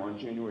 a.m. on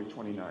January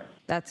 29th.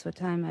 That's what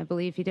time I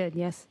believe he did,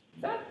 yes.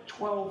 That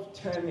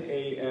 12:10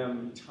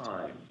 a.m.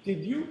 time,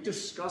 did you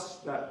discuss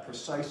that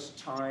precise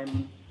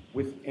time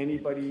with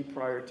anybody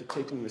prior to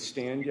taking the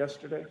stand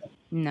yesterday?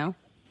 No.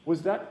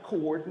 Was that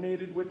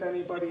coordinated with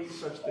anybody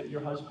such that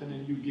your husband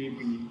and you gave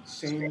the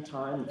same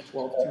time of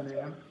 12:10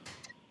 a.m.?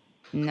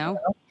 No.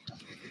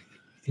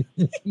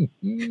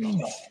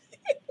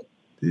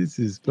 This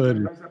is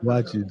funny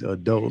watching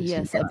adults.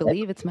 Yes, I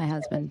believe it's my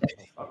husband.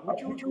 Would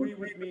you agree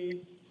with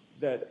me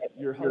that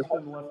your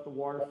husband left the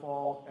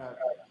waterfall at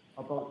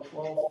about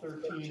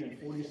 12:13 and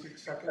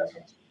 46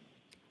 seconds?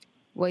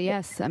 Well,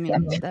 yes. I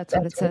mean, that's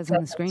what it says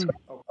on the screen.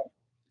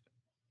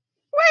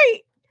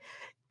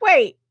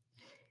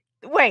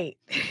 Wait.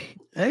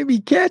 They be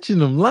catching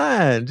them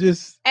lying.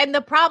 And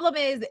the problem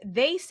is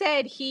they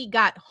said he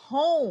got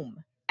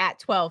home at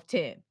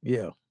 12:10.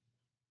 Yeah.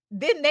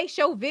 Then they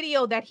show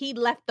video that he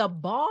left the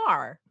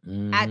bar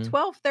at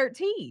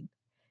 12:13.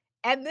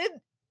 And then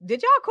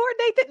Did y'all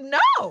coordinate that?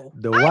 No.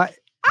 The wife.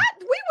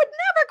 We would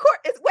never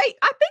coordinate. Wait,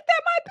 I think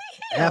that might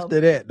be him.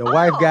 After that, the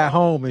wife got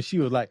home and she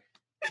was like,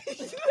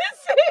 Listen,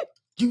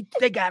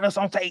 they got us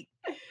on tape.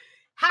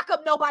 How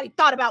come nobody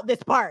thought about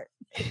this part?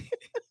 I said,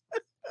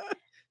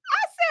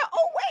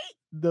 oh,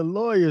 wait. The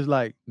lawyer's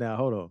like, now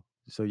hold on.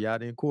 So y'all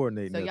didn't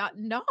coordinate. So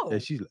nothing. y'all, no.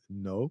 And she's like,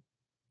 no.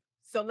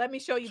 So let me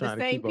show you the Trying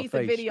to same keep her piece of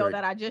face video straight.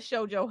 that I just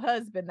showed your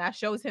husband that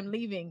shows him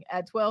leaving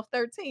at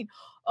 12:13.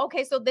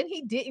 Okay, so then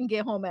he didn't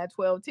get home at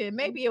 12:10.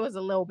 Maybe it was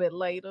a little bit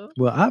later.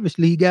 Well,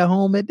 obviously he got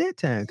home at that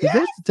time because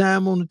that's the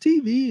time on the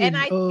TV. And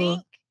I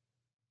think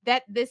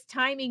that this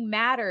timing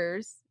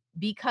matters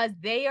because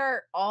they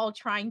are all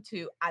trying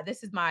to,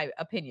 this is my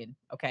opinion,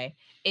 okay?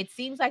 It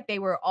seems like they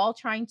were all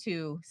trying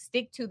to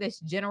stick to this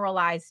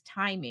generalized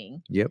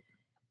timing. Yep.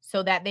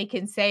 So that they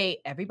can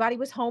say everybody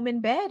was home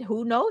in bed.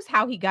 Who knows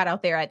how he got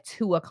out there at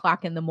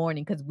 2:00 in the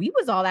morning? Because we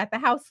was all at the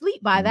house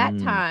sleep by that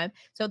time.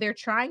 So they're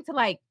trying to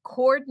like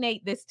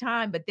coordinate this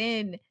time, but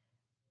then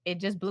it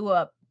just blew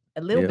up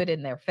a little bit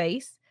in their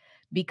face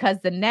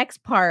because the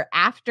next part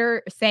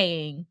after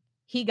saying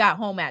he got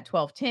home at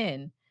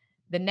 12:10,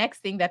 the next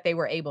thing that they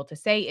were able to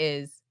say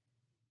is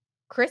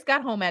Chris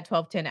got home at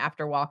 12:10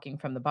 after walking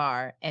from the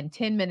bar. And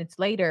 10 minutes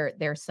later,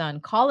 their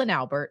son, Colin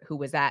Albert, who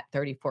was at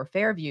 34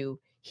 Fairview,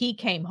 he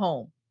came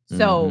home.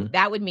 So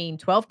that would mean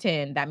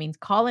 12:10. That means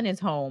Colin is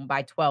home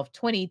by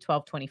 12:20,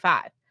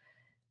 12:25.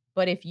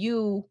 But if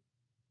you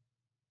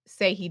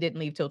say he didn't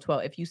leave till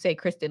 12, if you say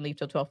Chris didn't leave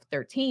till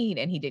 12:13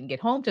 and he didn't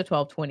get home till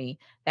 12:20,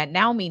 that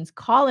now means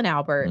Colin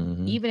Albert,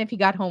 even if he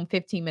got home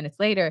 15 minutes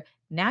later,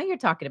 now you're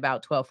talking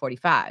about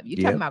 12:45.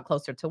 You're talking about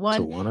closer to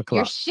 1. To 1 o'clock.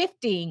 You're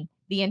shifting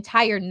the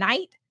entire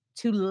night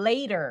to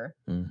later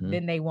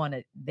than they want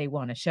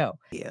to show.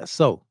 Yeah.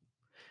 So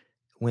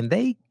when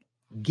they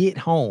get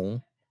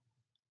home,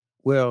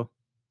 well,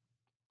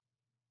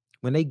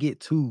 when they get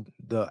to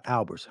the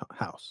Albert's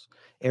house,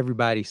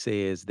 everybody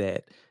says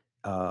that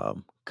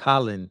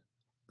Colin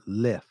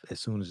left as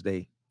soon as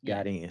they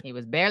got in. He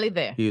was barely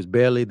there. He was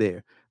barely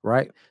there,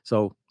 right?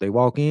 So they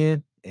walk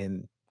in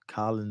and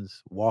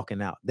Colin's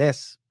walking out.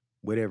 That's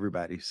what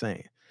everybody's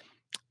saying.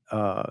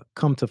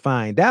 Come to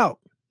find out,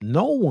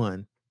 no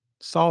one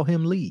saw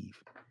him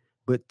leave.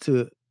 But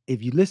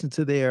if you listen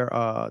to their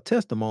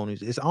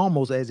testimonies, it's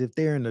almost as if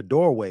they're in the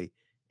doorway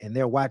and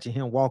they're watching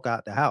him walk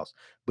out the house.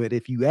 But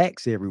if you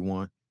ask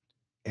everyone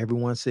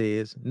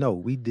says, no,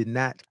 we did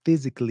not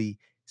physically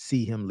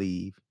see him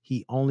leave.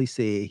 He only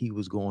said he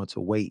was going to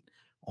wait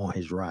on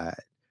his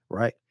ride,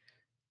 right?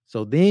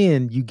 So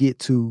then you get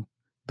to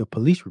the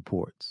police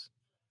reports.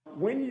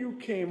 When you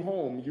came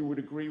home, you would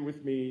agree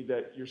with me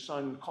that your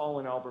son,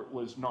 Colin Albert,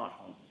 was not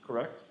home,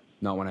 correct?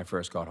 Not when I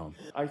first got home.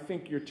 I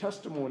think your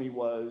testimony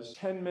was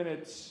 10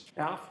 minutes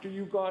after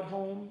you got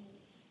home,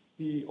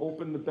 he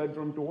opened the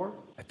bedroom door.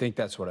 I think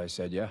that's what I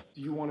said, yeah.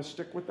 Do you want to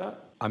stick with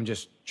that? I'm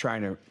just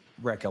trying to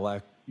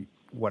recollect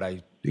what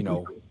I,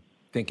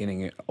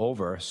 thinking it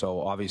over.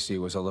 So obviously it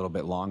was a little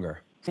bit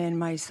longer. And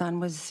my son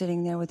was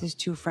sitting there with his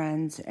 2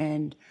 friends,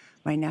 and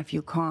my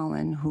nephew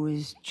Colin, who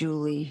is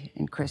Julie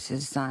and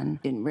Chris's son,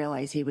 didn't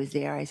realize he was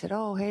there. I said,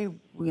 oh, hey,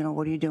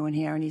 what are you doing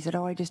here? And he said,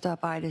 oh, I just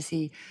stopped by to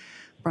see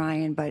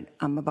Brian, but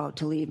I'm about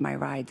to leave. My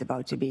ride's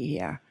about to be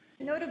here.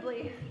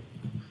 Notably,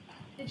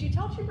 did you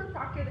tell Trooper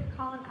Proctor that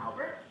Colin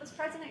Albert was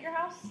present at your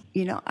house?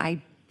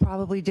 I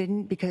probably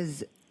didn't,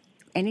 because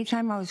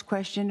anytime I was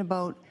questioned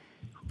about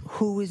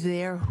who was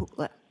there,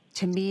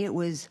 to me it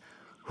was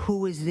who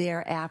was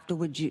there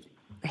afterwards,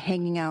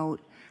 hanging out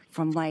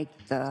from like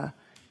the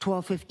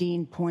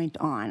 12:15 point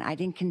on. I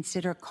didn't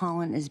consider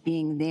Colin as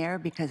being there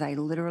because I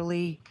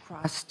literally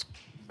crossed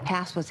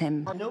paths with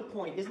him. At no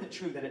point, isn't it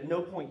true that at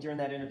no point during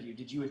that interview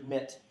did you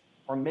admit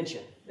or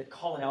mention that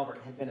Colin Albert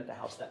had been at the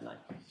house that night?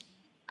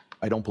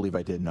 I don't believe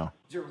I did, no.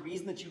 Is there a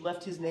reason that you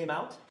left his name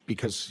out?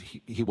 Because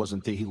he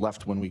wasn't there. He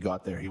left when we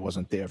got there. He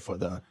wasn't there for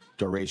the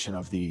duration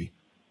of the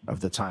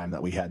time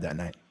that we had that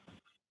night.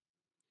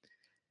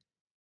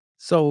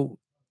 So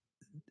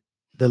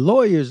the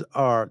lawyers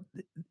are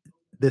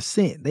the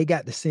scent. They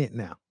got the scent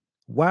now.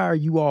 Why are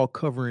you all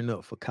covering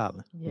up for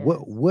Colin? Yes.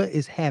 What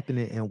is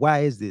happening and why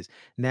is this?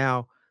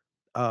 Now,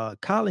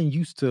 Colin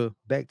used to,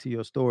 back to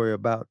your story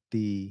about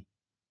the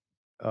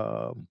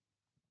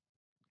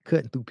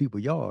cutting through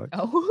people's yards.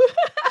 Oh.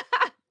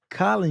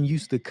 Colin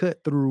used to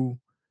cut through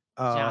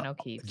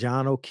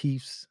John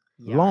O'Keefe's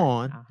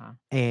lawn,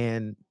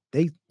 and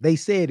they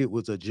said it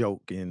was a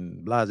joke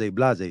and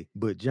blase,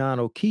 but John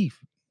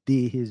O'Keefe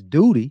did his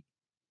duty.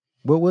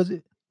 What was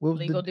it? What was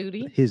legal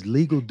duty? His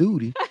legal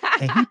duty,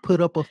 and he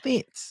put up a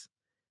fence,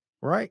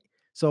 right?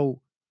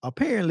 So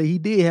apparently he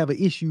did have an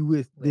issue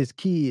with this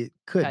kid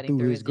cutting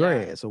through his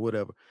grass or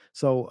whatever.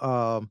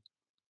 So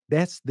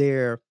that's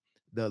the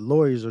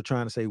lawyers are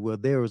trying to say, well,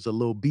 there was a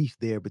little beef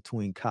there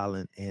between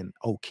Colin and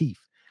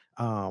O'Keefe.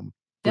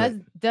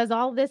 Does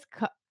all this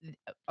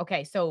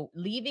okay, so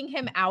leaving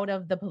him out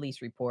of the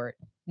police report,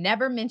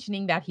 never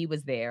mentioning that he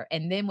was there.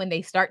 And then when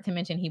they start to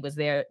mention he was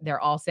there, they're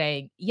all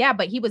saying, yeah,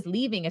 but he was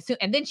leaving as soon.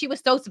 And then she was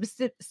so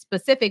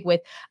specific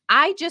with,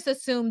 I just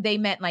assumed they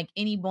meant like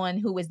anyone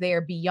who was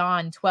there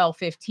beyond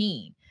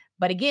 12:15.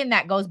 But again,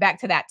 that goes back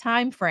to that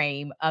time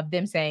frame of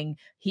them saying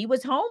he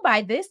was home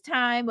by this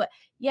time. But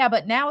yeah,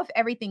 but now if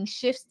everything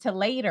shifts to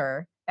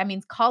later, that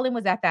means Colin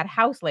was at that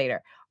house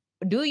later.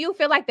 Do you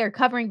feel like they're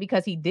covering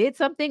because he did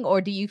something, or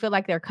do you feel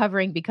like they're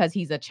covering because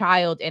he's a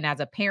child, and as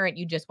a parent,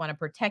 you just want to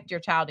protect your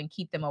child and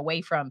keep them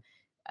away from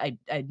a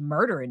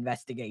murder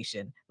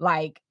investigation?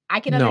 Like,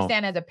 I can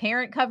understand as a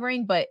parent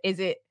covering, but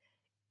did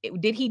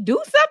he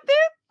do something,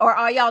 or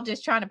are y'all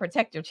just trying to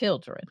protect your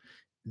children?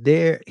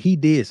 He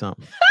did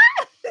something.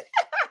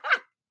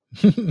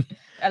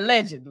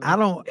 Allegedly.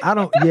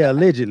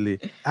 Allegedly.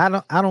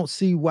 I don't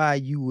see why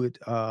you would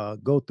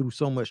go through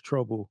so much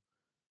trouble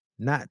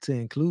not to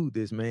include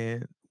this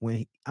man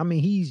when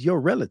he's your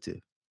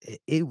relative.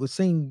 It would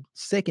seem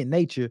second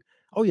nature.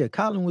 Oh yeah,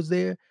 Colin was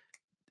there,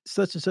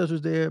 such and such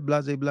was there,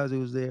 blase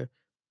was there,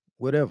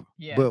 whatever.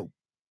 Yeah. But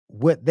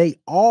what they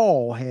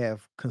all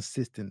have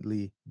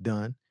consistently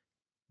done,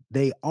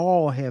 they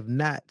all have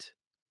not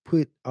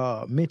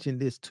mentioned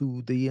this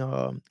to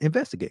the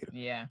investigator.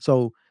 Yeah.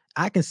 So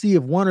I can see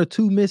if one or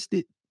two missed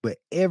it, but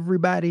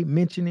everybody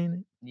mentioning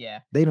it, yeah,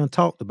 they done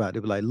talked about it. They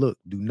were like, look,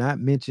 do not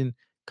mention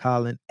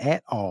Colin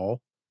at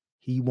all.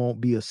 He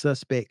won't be a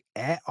suspect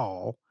at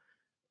all,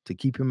 to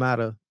keep him out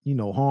of,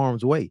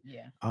 harm's way.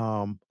 Yeah.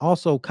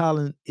 Also,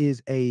 Colin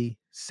is a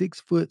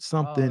 6 foot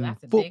something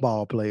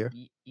football player.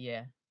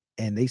 Yeah.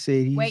 And they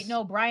said Wait,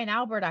 no, Brian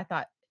Albert, I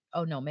thought.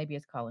 Oh no, maybe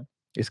it's Colin.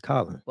 It's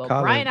Colin. Well,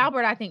 Brian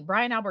Albert, I think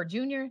Brian Albert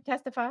Jr.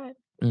 testified.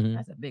 Mm-hmm.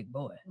 That's a big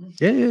boy.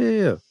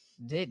 Yeah.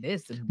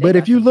 But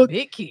if you look,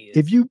 big kids.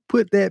 if you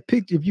put that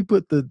picture, if you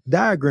put the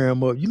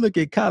diagram up, you look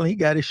at Colin, he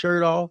got his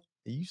shirt off,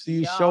 and you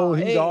see his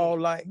shoulder, he's all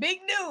like big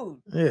dude.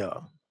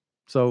 Yeah.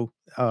 So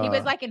he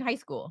was like in high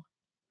school.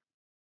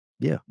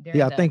 Yeah.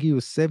 I think he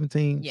was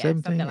 17,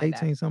 18, like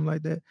something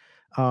like that.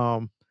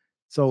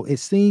 So it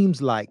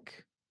seems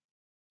like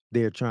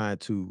they're trying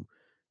to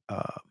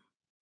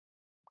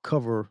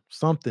cover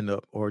something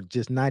up, or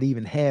just not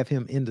even have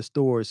him in the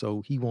story,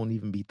 so he won't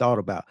even be thought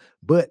about.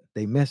 But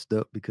they messed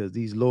up because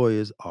these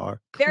lawyers are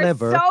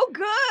clever. They're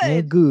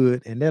so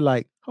good, and they're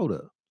like, hold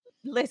up,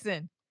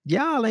 listen,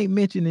 y'all ain't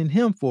mentioning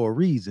him for a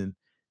reason.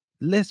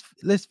 Let's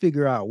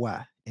figure out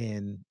why.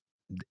 And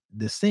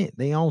the scent,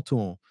 they on to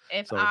him.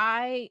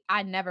 I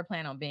never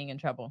plan on being in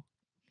trouble.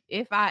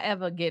 If I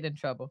ever get in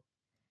trouble,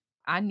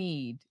 I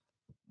need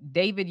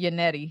David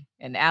Yannetti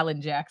and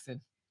Alan Jackson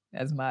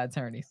as my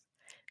attorneys.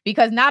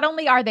 Because not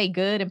only are they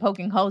good and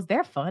poking holes,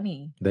 they're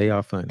funny. They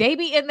are funny. They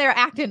be in there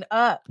acting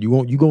up.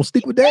 You gonna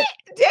stick with that?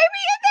 They be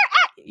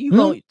in there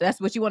acting. That's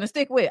what you want to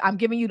stick with. I'm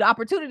giving you the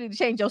opportunity to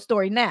change your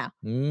story now.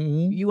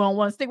 Mm-hmm. You don't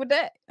want to stick with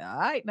that? All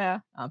right,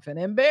 now I'm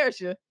finna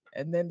embarrass you.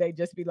 And then they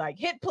just be like,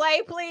 hit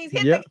play, please.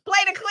 Play the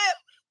clip.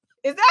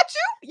 Is that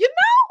you?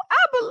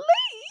 I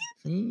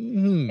believe.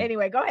 Mm-hmm.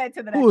 Anyway, go ahead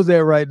to the next. Who was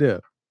that right there?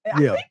 I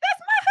think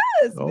that's my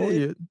husband. Oh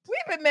yeah.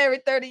 We've been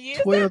married 30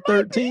 years. 12,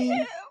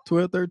 13.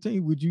 12,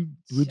 13. Would you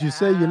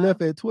say you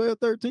left at 12,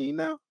 13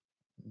 now?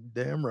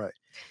 Damn right.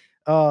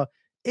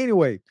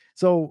 Anyway,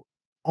 so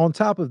on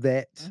top of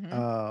that,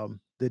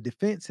 the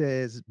defense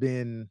has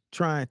been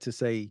trying to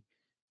say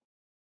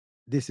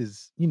this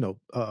is,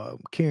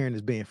 Karen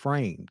is being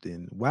framed,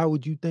 and why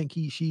would you think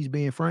she's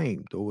being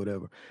framed or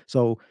whatever?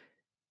 So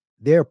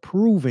they're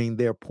proving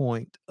their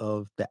point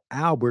of the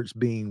Alberts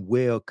being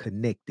well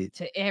connected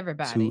to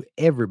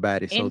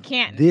everybody. So in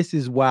Canton. This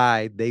is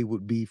why they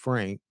would be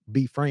framing.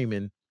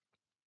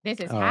 This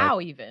is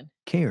how even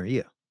Karen,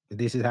 yeah.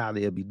 This is how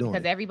they'll be doing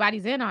because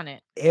everybody's in on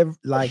it.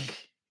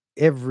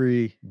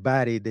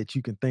 Everybody that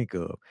you can think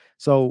of.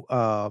 So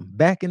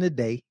back in the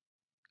day,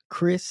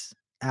 Chris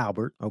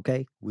Albert,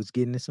 was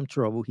getting in some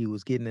trouble. He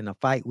was getting in a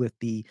fight with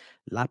the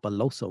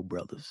Lapaloso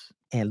brothers,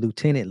 and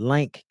Lieutenant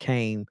Lank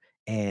came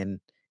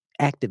and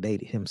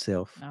activated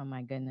himself. Oh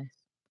my goodness.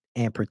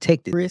 And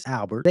protected Chris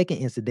Albert. Second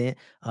incident,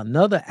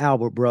 another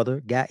Albert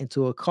brother got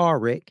into a car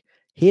wreck,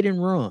 hit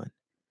and run.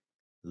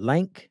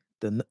 Lank,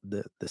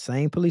 the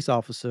same police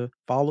officer,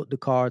 followed the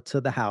car to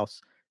the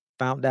house,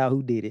 found out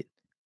who did it.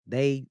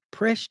 They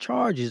pressed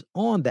charges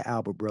on the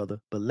Albert brother,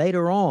 but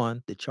later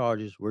on the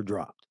charges were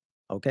dropped.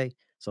 Okay.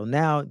 So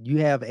now you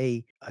have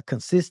a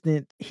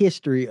consistent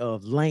history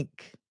of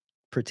Lank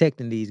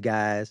protecting these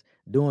guys,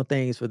 doing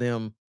things for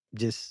them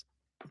just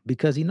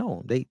because he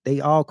know them. They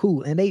all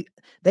cool, and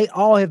they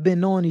all have been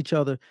knowing each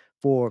other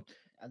for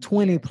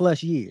 20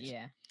 plus years.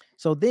 Yeah.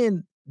 So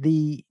then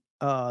the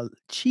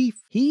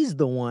chief, he's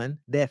the one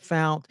that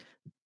found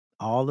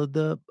all of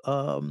the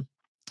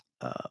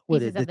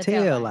the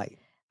tail light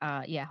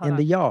in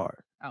the yard.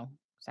 Oh,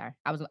 sorry.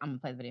 I'm gonna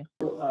play the video.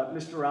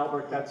 Mr.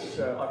 Albert, that's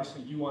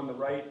obviously you on the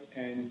right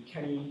and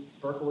Kenny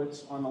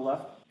Berkowitz on the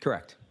left.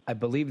 Correct. I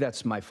believe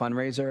that's my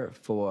fundraiser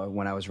for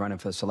when I was running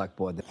for the select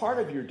board. Part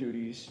of your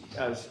duties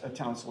as a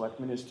town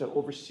selectman is to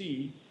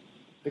oversee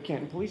the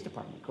Canton Police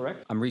Department,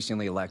 correct? I'm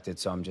recently elected,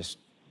 so I'm just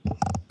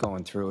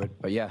going through it.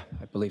 But yeah,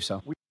 I believe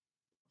so.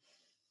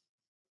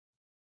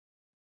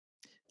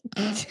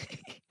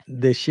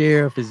 The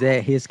sheriff is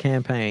at his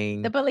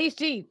campaign. The police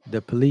chief.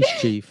 The police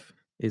chief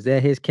is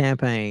at his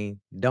campaign,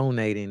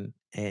 donating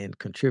and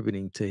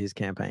contributing to his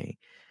campaign.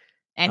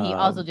 And he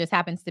also just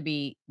happens to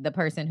be the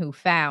person who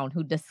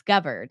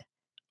discovered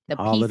the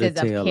pieces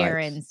of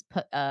Karen's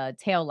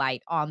tail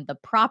light on the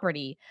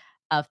property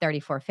of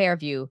 34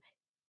 Fairview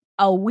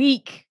a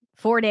week,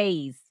 4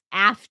 days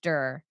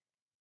after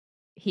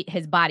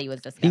his body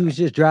was discovered. He was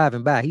just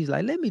driving by. He's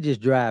like, let me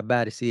just drive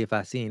by to see if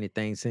I see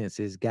anything since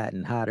it's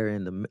gotten hotter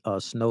and the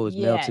snow is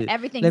melted.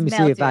 Everything's Let me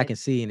melted. See if I can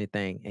see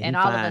anything. And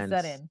all of a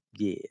sudden.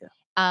 Yeah.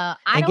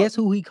 And guess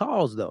who he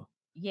calls, though?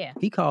 Yeah.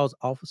 He calls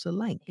Officer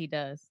Lank. He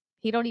does.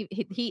 He don't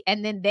even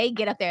and then they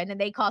get up there and then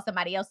they call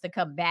somebody else to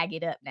come bag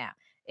it up now.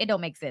 It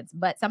don't make sense.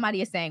 But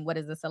somebody is saying, what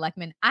is a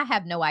selectman? I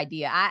have no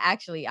idea.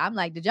 I'm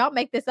like, did y'all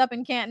make this up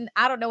in Canton?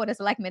 I don't know what a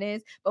selectman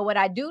is. But what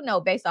I do know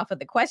based off of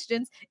the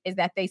questions is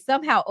that they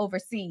somehow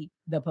oversee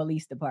the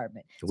police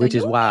department. Which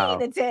is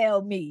wild. You mean to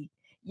tell me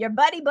you're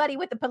buddy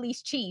with the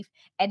police chief.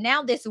 And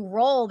now this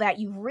role that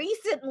you've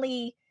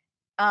recently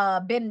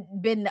been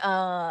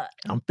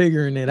I'm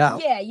figuring it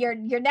out. Yeah,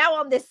 you're now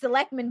on this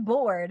selectman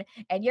board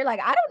and you're like,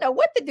 I don't know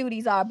what the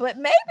duties are, but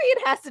maybe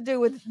it has to do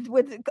with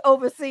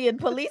overseeing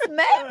police,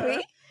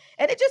 maybe.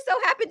 And it just so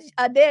happened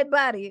a dead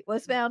body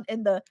was found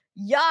in the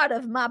yard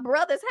of my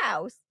brother's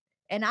house,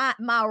 and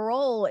my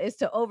role is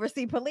to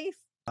oversee police.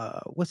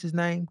 What's his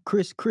name?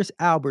 Chris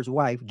Albert's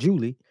wife,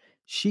 Julie.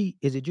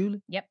 Is it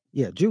Julie? Yep.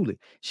 Yeah, Julie.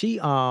 She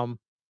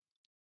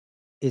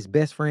is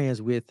best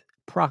friends with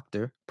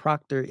Proctor.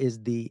 Proctor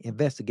is the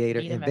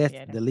investigator,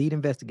 the lead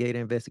investigator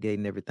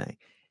investigating everything.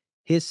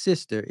 His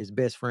sister is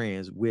best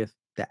friends with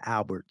the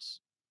Alberts,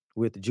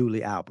 with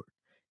Julie Albert.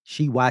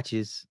 She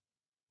watches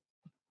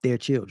their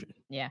children.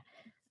 Yeah.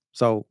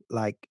 So,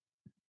 like,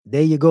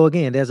 there you go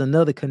again. There's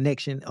another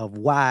connection of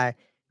why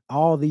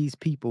all these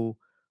people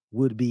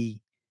would be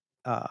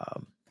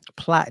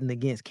plotting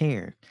against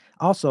Karen.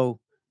 Also,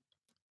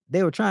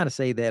 they were trying to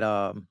say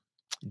that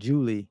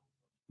Julie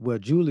was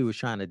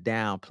trying to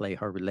downplay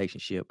her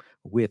relationship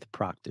with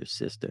Proctor's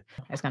sister.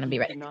 That's going to be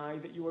right. Deny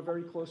that you were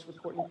very close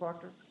with Courtney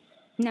Proctor?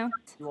 No.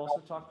 You also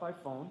talked by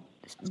phone?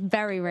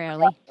 Very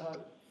rarely.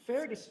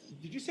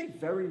 Did you say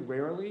very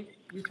rarely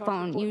you talked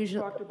phone, to Courtney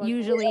Proctor by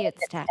usually phone?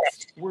 It's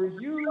text. Were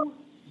you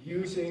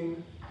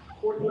using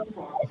Courtney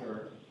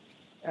Proctor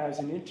as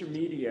an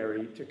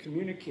intermediary to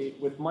communicate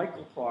with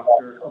Michael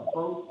Proctor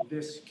about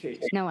this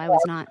case? No, I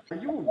was not. Are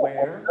you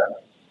aware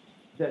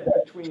that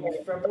between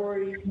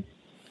February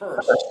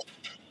 1st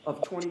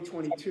of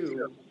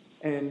 2022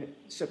 and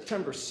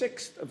September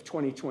 6th of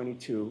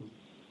 2022,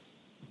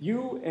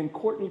 you and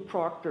Courtney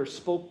Proctor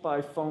spoke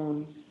by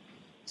phone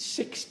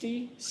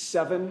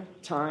 67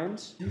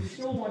 times? You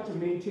still want to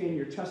maintain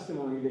your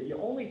testimony that you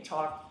only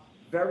talked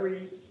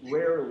very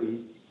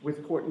rarely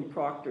with Courtney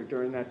Proctor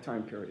during that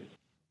time period?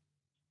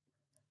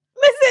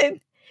 Listen,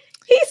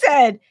 he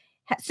said,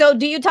 so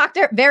do you talk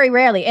to her very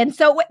rarely? And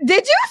so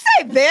did you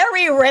say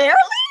very rarely?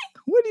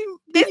 What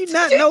did you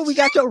not know we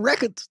got your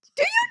records?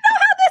 Do you know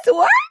how this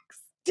works?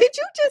 Did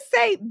you just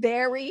say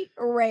very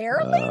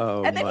rarely?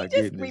 Oh, and then he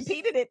just goodness.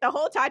 repeated it the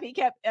whole time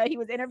he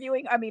was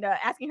interviewing,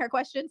 asking her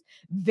questions.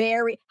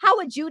 How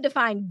would you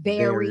define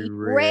very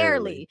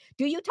rarely?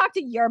 Do you talk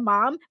to your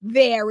mom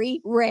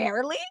very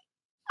rarely?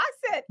 I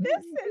said, this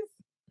is,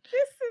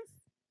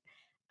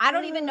 I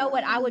don't even know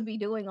what I would be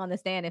doing on the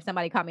stand if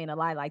somebody caught me in a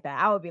lie like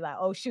that. I would be like,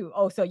 oh shoot.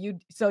 Oh, so you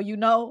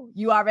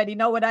already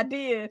know what I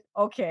did.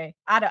 Okay.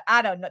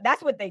 I don't know.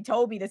 That's what they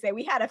told me to say.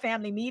 We had a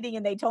family meeting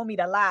and they told me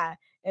to lie.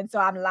 And so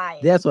I'm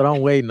lying. That's what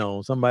I'm waiting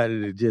on.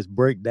 Somebody to just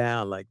break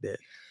down like that.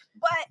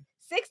 But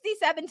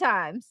 67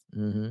 times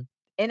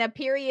in a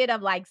period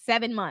of like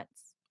 7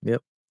 months.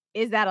 Yep.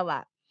 Is that a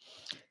lot?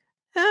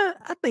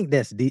 I think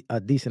that's a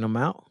decent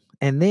amount.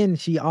 And then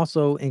she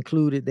also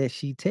included that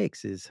she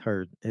texts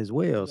her as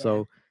well. Yeah.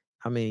 So,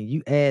 I mean,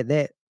 you add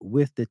that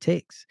with the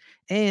text.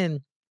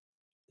 And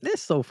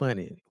that's so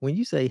funny. When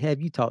you say,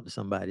 have you talked to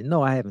somebody?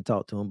 No, I haven't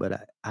talked to them, but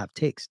I've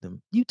texted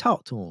them. You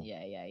talk to them.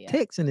 Yeah.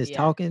 Texting is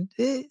talking.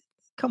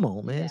 Come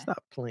on, man.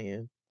 Stop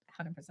playing.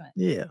 100%.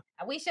 Yeah.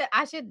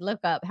 I should look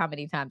up how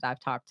many times I've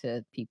talked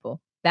to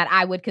people that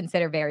I would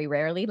consider very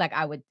rarely. Like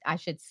I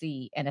should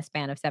see in a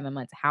span of 7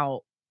 months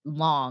how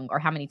long or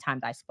how many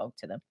times I spoke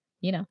to them.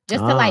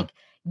 Just to like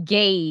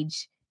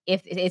gauge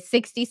if it's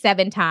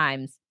 67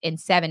 times in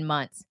 7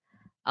 months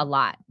a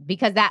lot,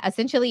 because that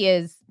essentially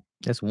is.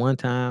 That's one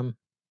time.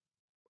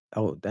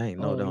 Oh, dang.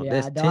 No.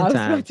 Yeah, that's 10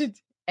 times.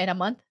 In a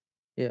month?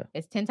 Yeah.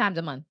 It's 10 times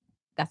a month.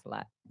 That's a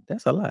lot.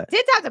 That's a lot.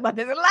 10 times a month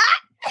is a lot.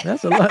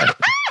 That's a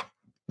lot.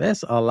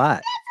 That's a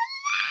lot.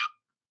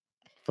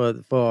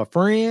 For a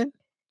friend.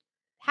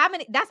 How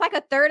many? That's like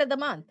a third of the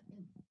month.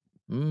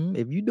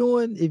 If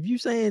you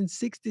saying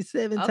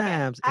 67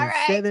 times in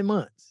 7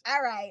 months.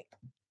 All right.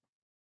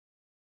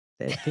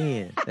 That's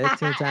 10. That's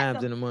 10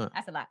 times in a month.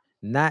 That's a lot.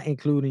 Not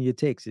including your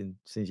texting,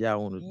 since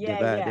y'all want to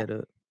divide that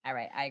up. All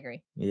right. I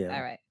agree. Yeah.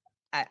 All right.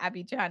 I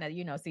be trying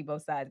to, see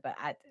both sides, but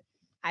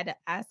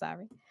I'm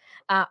sorry.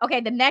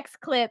 Okay, the next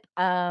clip,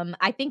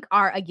 I think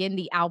are again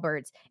the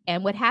Alberts.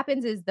 And what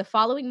happens is the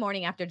following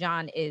morning after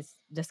John is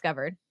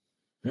discovered,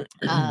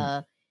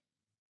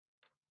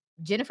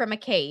 Jennifer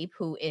McCabe,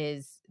 who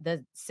is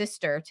the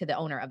sister to the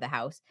owner of the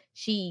house,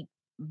 she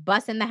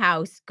busts in the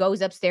house,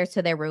 goes upstairs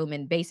to their room,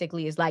 and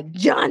basically is like,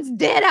 John's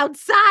dead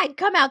outside.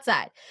 Come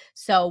outside.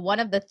 So one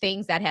of the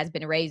things that has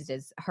been raised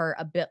is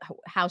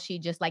how she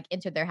just like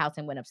entered their house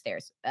and went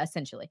upstairs,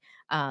 essentially.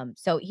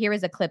 So here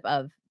is a clip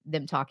of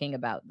them talking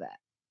about that.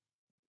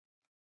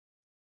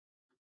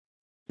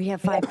 We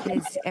have 5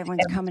 kids.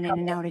 Everyone's coming in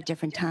and out at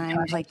different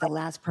times. Like the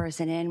last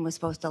person in was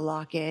supposed to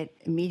lock it.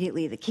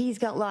 Immediately the keys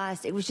got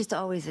lost. It was just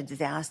always a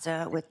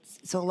disaster.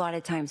 So a lot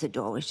of times the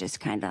door was just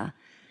kind of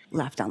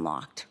left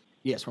unlocked.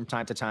 Yes, from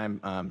time to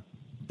time,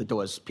 the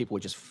doors, people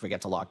would just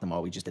forget to lock them,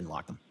 or we just didn't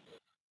lock them.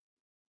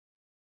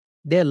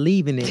 They're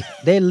leaving it.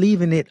 They're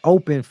leaving it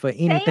open for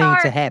anything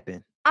to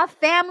happen. A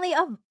family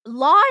of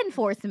law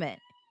enforcement.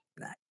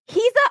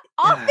 He's an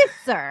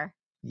officer.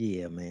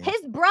 Yeah, man.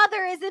 His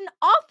brother is an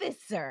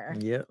officer.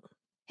 Yep.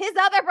 His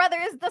other brother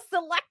is the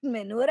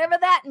selectman, whatever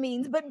that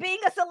means. But being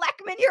a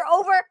selectman, you're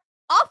over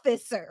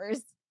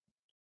officers.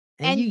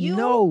 And you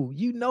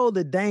know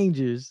the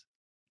dangers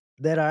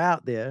that are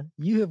out there.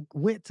 You have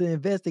went to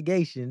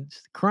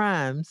investigations,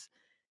 crimes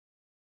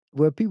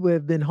where people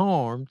have been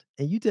harmed,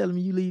 and you telling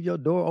me you leave your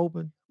door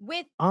open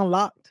with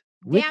unlocked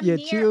with your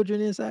children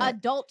inside?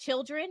 Adult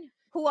children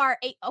who are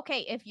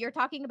okay, if you're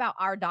talking about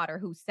our daughter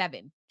who's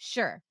 7,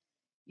 sure.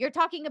 You're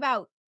talking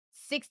about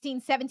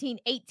 16, 17,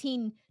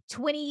 18,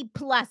 20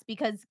 plus,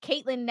 because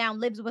Caitlin now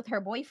lives with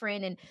her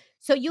boyfriend. And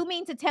so you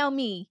mean to tell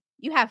me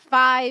you have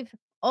 5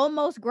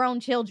 almost grown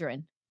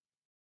children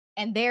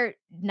and they're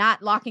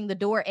not locking the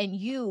door, and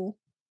you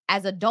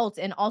as adults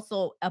and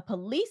also a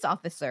police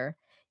officer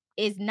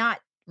is not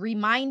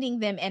reminding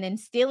them and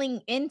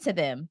instilling into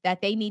them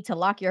that they need to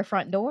lock your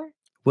front door?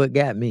 What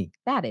got me?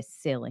 That is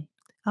silly.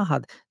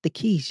 The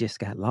keys just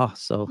got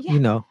lost. So,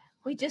 yeah.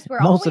 We just were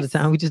most of the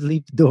time we just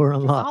leave the door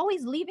unlocked.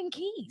 Always leaving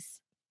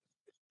keys.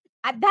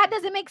 That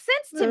doesn't make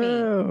sense to me.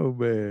 Oh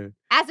man!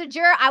 As a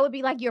juror, I would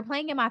be like, "You're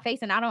playing in my face,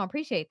 and I don't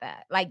appreciate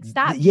that. Like,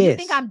 stop. Yes. You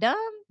think I'm dumb?"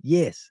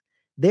 Yes,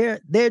 they're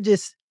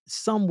just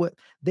somewhat.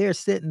 They're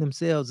setting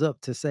themselves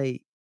up to say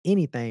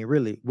anything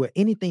really, where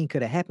anything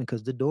could have happened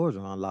because the doors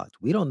are unlocked.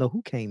 We don't know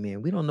who came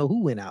in. We don't know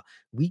who went out.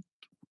 We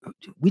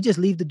just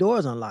leave the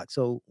doors unlocked.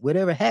 So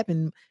whatever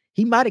happened,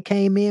 he might have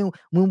came in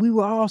when we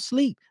were all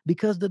asleep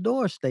because the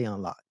doors stay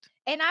unlocked.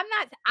 And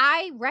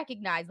I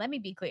recognize, let me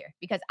be clear,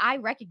 because I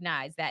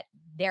recognize that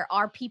there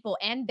are people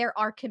and there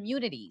are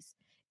communities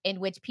in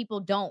which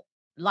people don't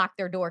lock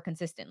their door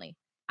consistently.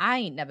 I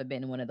ain't never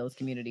been in one of those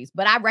communities,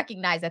 but I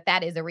recognize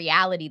that is a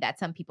reality that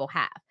some people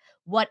have.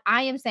 What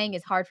I am saying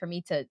is hard for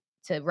me to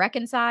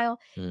reconcile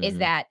is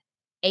that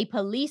a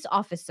police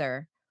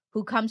officer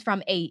who comes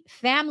from a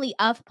family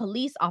of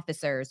police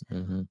officers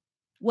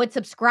would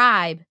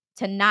subscribe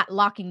to not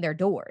locking their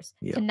doors,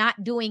 to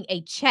not doing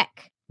a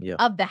check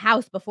of the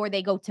house before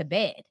they go to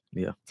bed,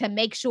 to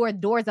make sure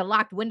doors are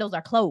locked, windows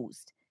are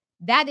closed.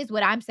 That is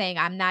what I'm saying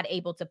I'm not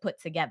able to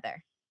put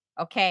together.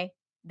 Okay?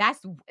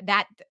 That's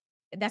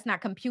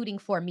not computing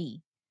for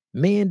me.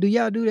 Man, do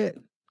y'all do that?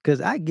 Because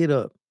I get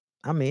up.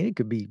 I mean, it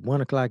could be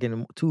 1 o'clock in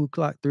the 2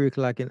 o'clock, 3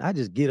 o'clock, and I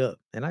just get up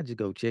and I just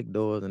go check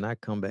doors and I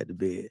come back to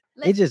bed.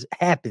 It just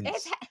happens.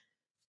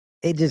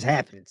 It just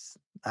happens.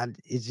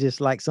 It's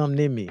just like something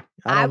in me.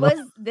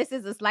 This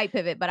is a slight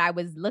pivot, but I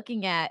was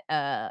looking at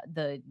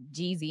the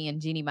Jeezy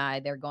and Jeannie Mai.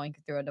 They're going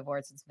through a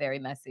divorce. It's very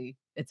messy.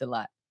 It's a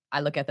lot.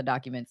 I look at the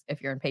documents.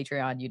 If you're on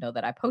Patreon, you know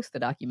that I post the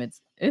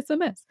documents. It's a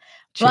mess.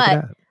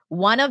 But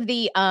one of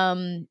the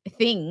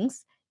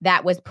things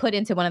that was put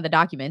into one of the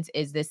documents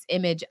is this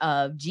image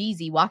of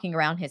Jeezy walking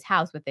around his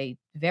house with a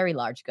very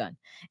large gun.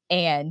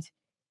 And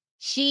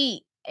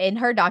she, in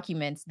her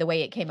documents, the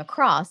way it came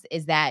across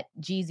is that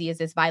Jeezy is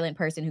this violent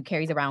person who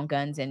carries around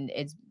guns and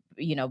is,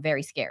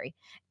 very scary.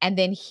 And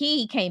then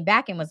he came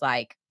back and was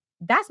like,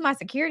 that's my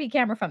security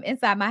camera from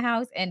inside my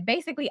house. And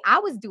basically I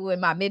was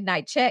doing my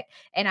midnight check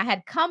and I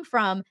had come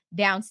from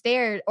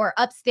downstairs or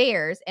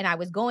upstairs and I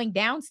was going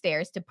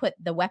downstairs to put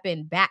the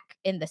weapon back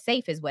in the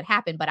safe is what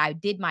happened. But I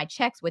did my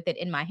checks with it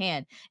in my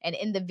hand. And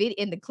in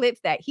the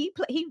clips that he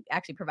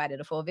actually provided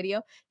a full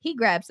video, he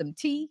grabbed some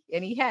tea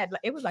and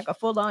it was like a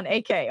full on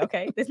AK.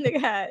 Okay. This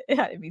nigga I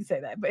didn't mean to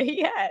say that, but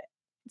he had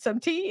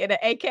some tea and an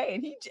AK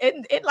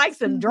and it like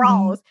some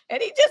draws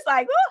and he just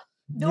like,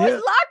 oh,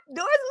 doors locked.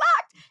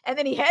 And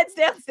then he heads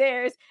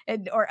downstairs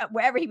or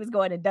wherever he was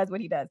going and does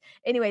what he does.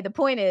 Anyway, the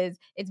point is,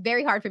 it's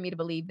very hard for me to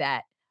believe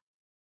that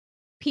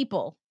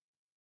people,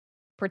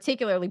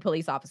 particularly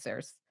police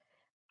officers,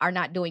 are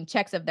not doing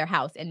checks of their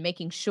house and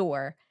making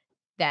sure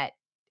that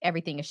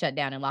everything is shut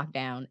down and locked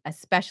down,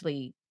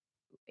 especially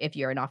if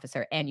you're an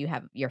officer and you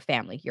have your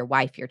family, your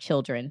wife, your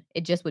children.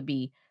 It just would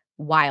be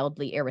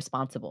wildly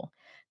irresponsible.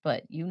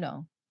 But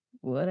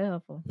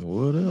whatever.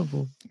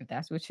 If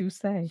that's what you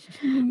say.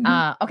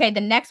 Okay,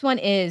 the next one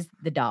is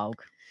the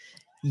dog.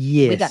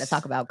 Yes. We got to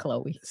talk about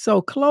Chloe.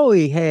 So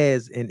Chloe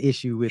has an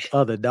issue with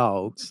other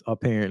dogs,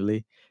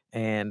 apparently,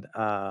 and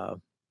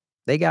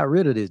they got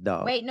rid of this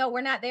dog. Wait, no,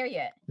 we're not there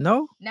yet.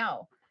 No?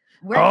 No.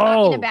 We're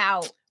talking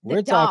about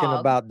we're talking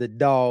about the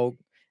dog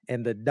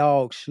and the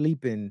dog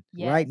sleeping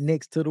right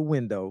next to the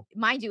window.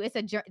 Mind you,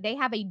 they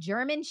have a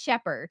German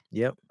Shepherd.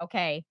 Yep.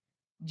 Okay.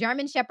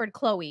 German Shepherd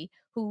Chloe,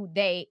 who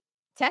they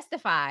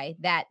testify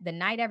that the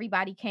night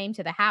everybody came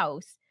to the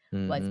house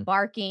was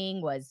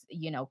barking, was,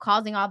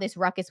 causing all this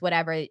ruckus,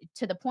 whatever,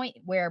 to the point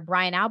where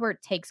Brian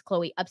Albert takes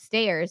Chloe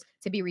upstairs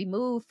to be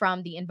removed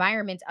from the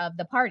environment of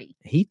the party.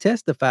 He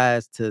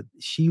testifies to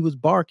she was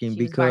barking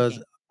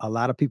because a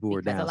lot of people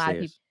were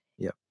downstairs.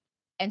 Yep.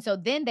 And so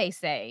then they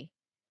say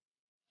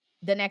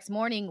the next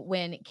morning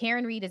when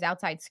Karen Reed is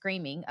outside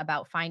screaming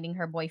about finding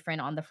her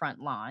boyfriend on the front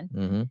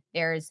lawn,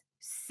 there's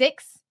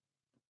 6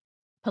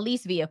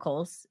 police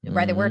vehicles,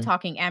 whether we're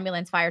talking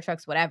ambulance, fire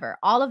trucks, whatever.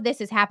 All of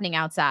this is happening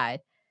outside.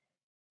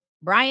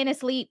 Brian is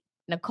asleep,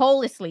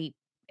 Nicole is asleep,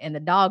 and the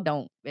dog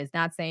is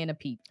not saying a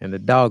peep. And the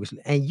dog is,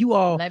 and you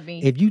all,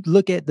 if you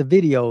look at the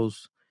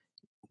videos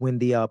when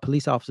the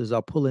police officers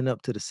are pulling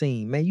up to the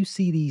scene, man, you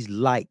see these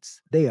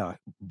lights. They are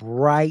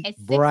bright, it's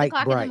 6 bright,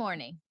 o'clock bright. in the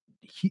morning.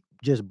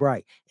 Just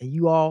bright. And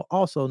you all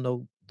also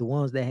know the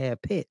ones that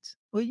have pets.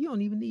 Well, you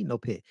don't even need no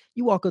pet.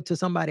 You walk up to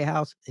somebody's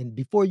house, and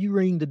before you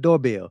ring the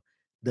doorbell,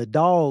 the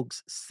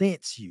dogs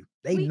sense you.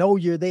 They know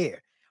you're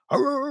there.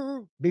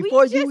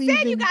 Before you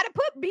said you got to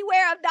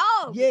beware of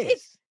dogs. Yes.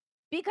 It's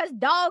because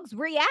dogs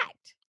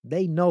react.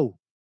 They know.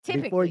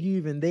 Typically. Before you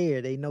even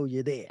there, they know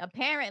you're there.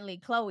 Apparently,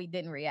 Chloe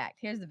didn't react.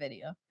 Here's the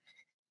video.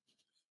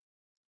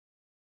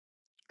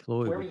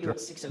 Chloe, where were you at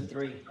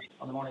 6:03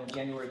 on the morning of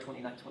January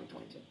 29,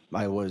 2022?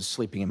 I was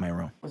sleeping in my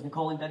room. Was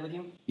Nicole in bed with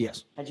you?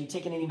 Yes. Had you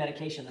taken any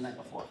medication the night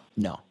before?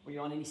 No. Were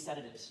you on any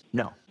sedatives?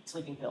 No.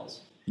 Sleeping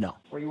pills? No.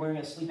 Were you wearing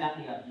a sleep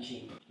apnea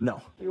machine?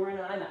 No. Were you wearing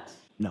an eye mask?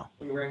 No.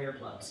 Were you wearing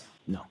earplugs?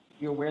 No.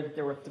 You're aware that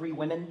there were 3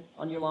 women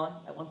on your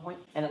lawn at one point?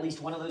 And at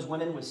least one of those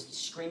women was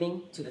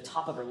screaming to the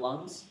top of her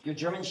lungs? Your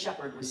German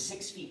Shepherd was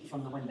 6 feet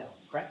from the window,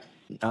 correct?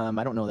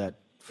 I don't know that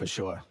for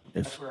sure.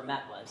 That's where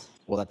Matt was.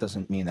 Well, that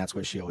doesn't mean that's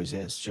where she always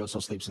is. She also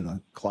sleeps in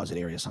the closet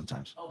area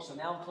sometimes. Oh, so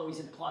now Chloe's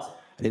in the closet.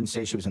 I didn't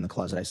say she was in the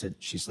closet. I said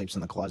she sleeps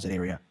in the closet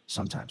area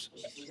sometimes.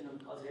 Was she sleeping in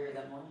the closet area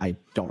that morning? I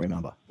don't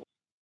remember. Wait,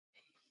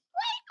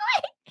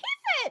 he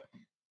said.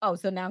 Oh,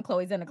 so now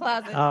Chloe's in the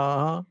closet?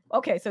 Uh-huh.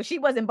 Okay, so she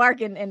wasn't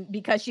barking and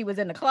because she was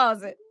in the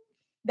closet.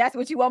 That's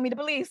what you want me to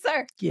believe,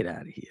 sir? Get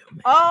out of here,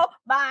 man. Oh,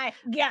 my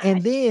God.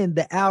 And then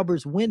the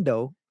Albert's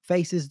window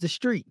faces the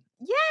street.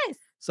 Yes.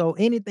 So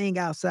anything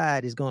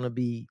outside is going to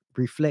be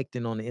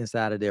reflecting on the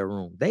inside of their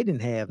room. They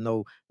didn't have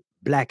no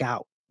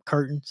blackout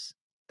curtains.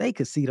 They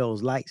could see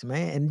those lights,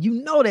 man. And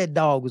you know that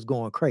dog was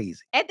going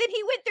crazy. And then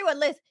he went through a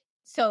list.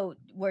 So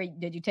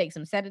did you take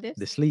some sedatives?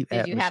 The sleep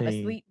apnea. Did you have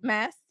a sleep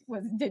mask?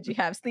 Did you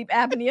have sleep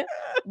apnea?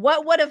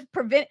 What would have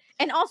prevented?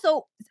 And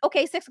also,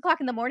 okay, 6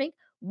 o'clock in the morning.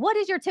 What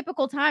is your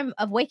typical time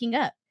of waking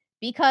up?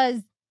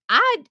 Because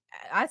I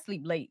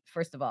sleep late,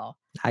 first of all.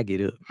 I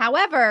get up.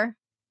 However,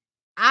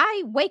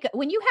 I wake up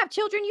when you have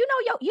children, you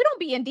don't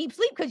be in deep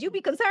sleep because you be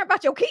concerned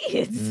about your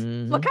kids.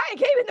 Makaya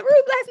came in the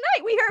room last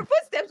night. We heard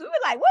footsteps. We were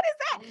like, what is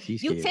that? She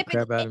scared the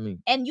crap out of me.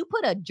 And you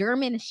put a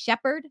German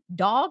Shepherd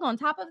dog on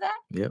top of that?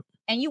 Yep.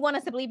 And you want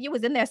us to believe you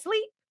was in their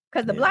sleep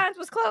because the blinds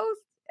was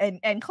closed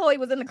and Chloe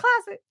was in the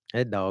closet?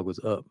 That dog was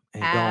up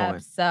and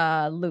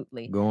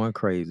Absolutely. going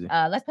crazy.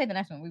 Let's play the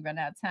next one. We run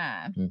out of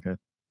time. Okay.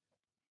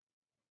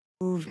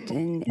 Moved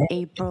in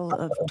April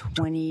of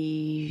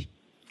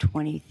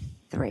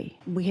 2023.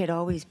 We had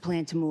always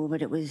planned to move,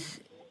 but it was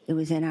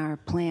in our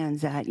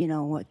plans that,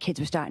 what kids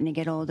were starting to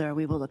get older,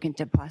 we were looking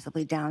to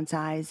possibly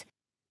downsize.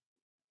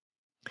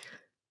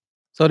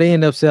 So they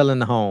end up selling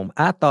the home.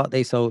 I thought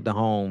they sold the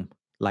home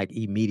like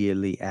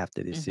immediately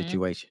after this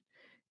situation.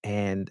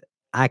 And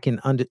I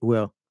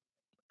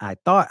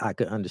thought I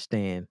could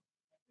understand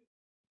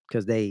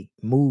because they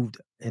moved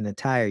an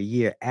entire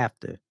year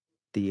after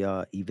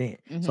the event.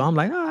 So I'm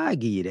like, oh, I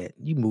give you that.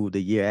 You moved a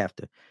year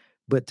after.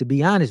 But to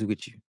be honest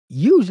with you,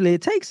 usually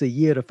it takes a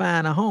year to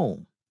find a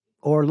home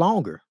or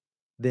longer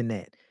than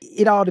that.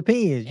 It all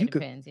depends.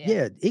 Depends,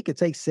 it could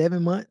take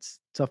 7 months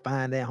to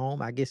find that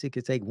home. I guess it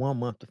could take 1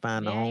 month to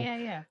find the home.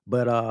 Yeah.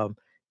 But I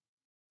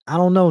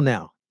don't know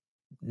now.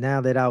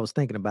 Now that I was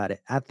thinking about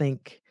it, I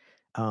think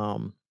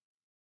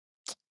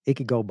it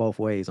could go both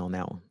ways on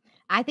that one.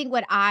 I think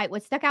what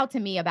stuck out to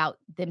me about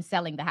them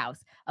selling the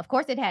house, of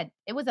course it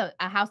was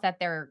a house that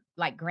their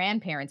like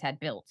grandparents had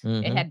built.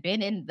 It had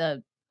been in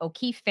the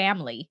O'Keefe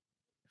family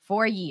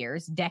for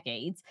years,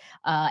 decades.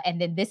 And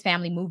then this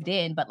family moved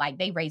in, but like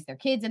they raised their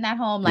kids in that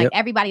home. Like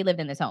everybody lived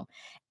in this home.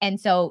 And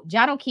so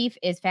John O'Keefe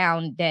is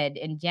found dead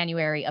in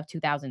January of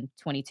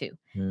 2022.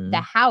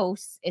 The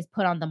house is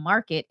put on the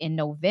market in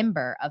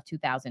November of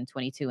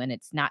 2022, and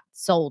it's not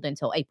sold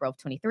until April of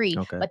 23,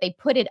 but they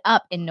put it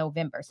up in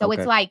November. So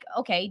it's like,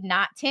 okay,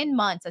 not 10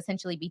 months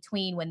essentially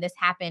between when this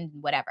happened,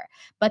 whatever.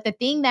 But the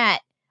thing that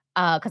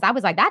Because I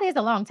was like, that is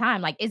a long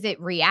time. Like, is it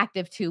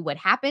reactive to what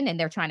happened and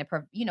they're trying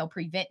to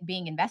prevent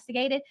being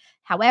investigated?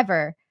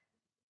 However,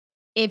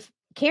 if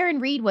Karen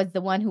Reed was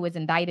the one who was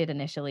indicted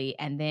initially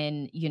and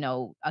then,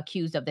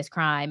 accused of this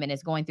crime and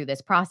is going through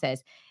this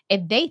process,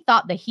 if they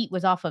thought the heat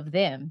was off of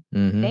them,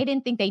 they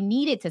didn't think they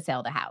needed to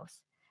sell the house.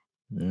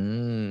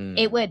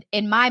 It would,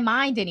 in my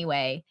mind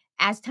anyway,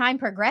 as time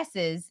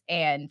progresses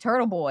and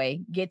Turtle Boy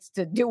gets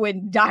to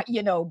doing,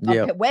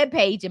 a web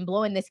page and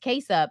blowing this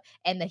case up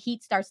and the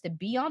heat starts to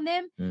be on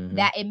them,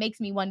 that it makes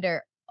me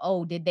wonder,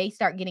 oh, did they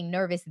start getting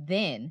nervous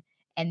then?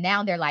 And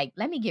now they're like,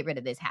 let me get rid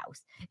of this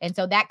house. And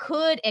so that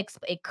could,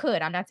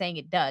 I'm not saying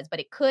it does, but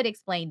it could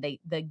explain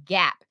the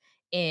gap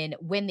in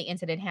when the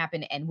incident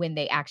happened and when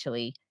they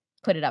actually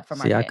put it up for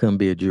market. See, I couldn't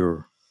be a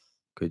juror.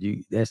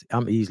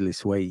 I'm easily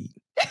swayed.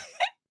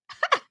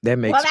 That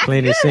makes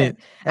plenty sense.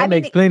 That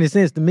makes plenty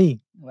sense to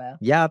me. Well,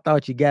 y'all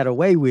thought you got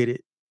away with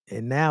it.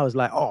 And now it's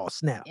like, oh,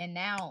 snap. And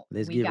now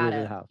let's get rid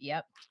of the house.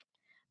 Yep.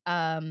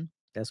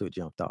 That's what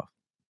jumped off.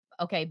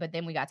 Okay, but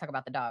then we got to talk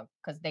about the dog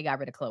because they got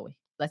rid of Chloe.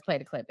 Let's play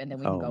the clip and then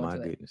we can go into it. Oh,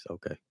 my goodness.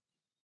 Okay.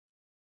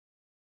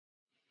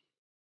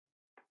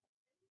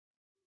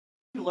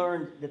 You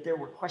learned that there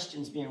were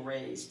questions being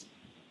raised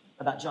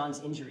about John's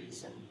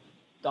injuries and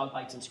dog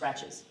bites and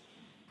scratches.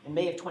 In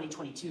May of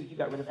 2022, you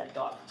got rid of that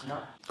dog, did you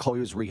not? Chloe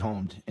was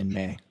rehomed in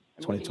May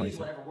 2023. We can use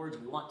whatever words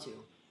we want to.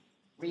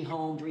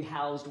 Rehomed,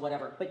 rehoused,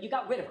 whatever. But you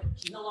got rid of her.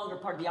 She's no longer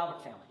part of the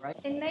Albert family, right?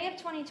 In May of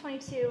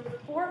 2022,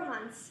 4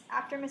 months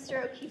after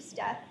Mr. O'Keefe's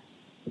death,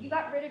 you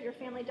got rid of your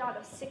family dog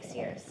of 6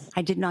 years.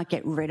 I did not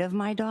get rid of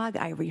my dog.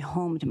 I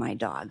rehomed my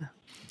dog.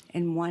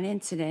 In one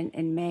incident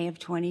in May of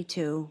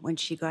 22, when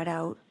she got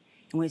out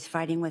and was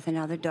fighting with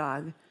another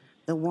dog,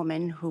 the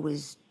woman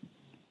whose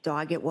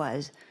dog it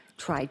was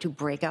tried to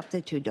break up the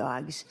two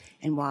dogs.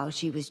 And while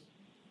she was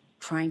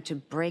trying to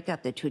break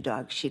up the two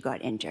dogs, she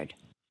got injured.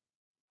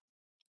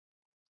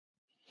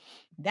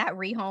 That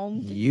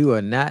rehomed. You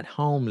are not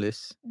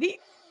homeless.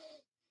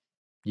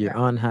 You're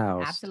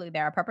unhoused. Absolutely.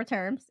 There are proper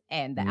terms.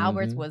 And the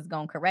Alberts was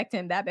going to correct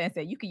him. That man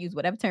said, you can use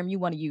whatever term you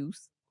want to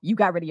use. You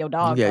got rid of your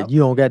dog. Yeah, you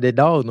don't got that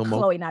dog no more.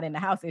 Chloe not in the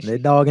house. Is she?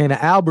 That dog ain't an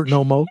Albert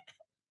no more.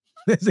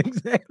 That's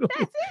exactly.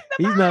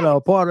 He's not a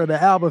part of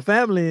the Albert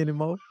family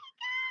anymore.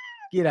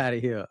 Get out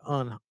of here.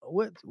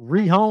 What?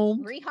 Rehome?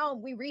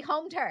 Rehome. We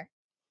rehomed her.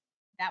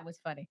 That was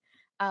funny.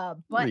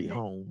 But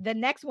the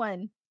next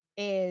one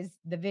is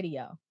the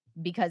video.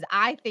 Because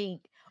I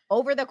think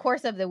over the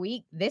course of the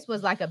week, this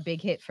was like a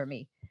big hit for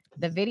me.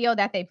 The video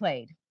that they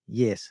played.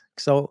 Yes.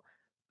 So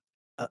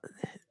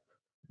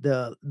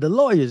the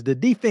lawyers, the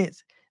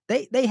defense,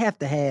 they have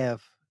to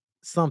have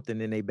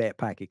something in their back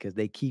pocket because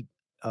they keep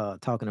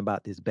talking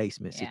about this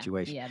basement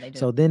situation. Yeah, they do.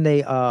 So then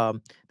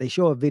they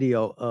show a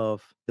video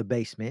of the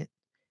basement,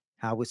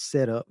 how it's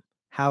set up,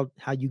 how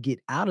you get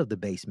out of the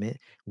basement,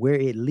 where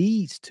it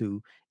leads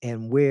to,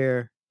 and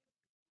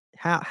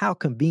how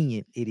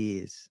convenient it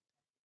is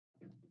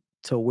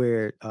to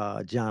where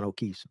John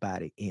O'Keefe's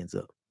body ends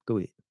up. Go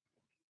ahead.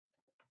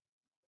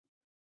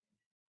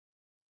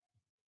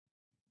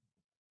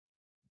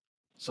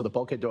 So the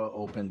bulkhead door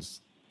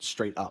opens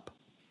straight up.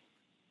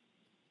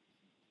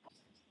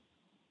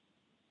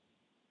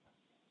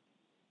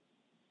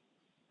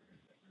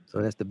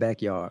 So that's the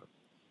backyard.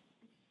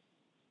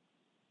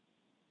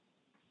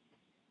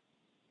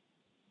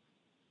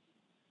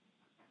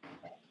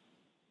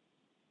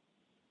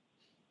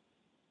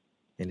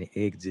 And it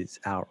exits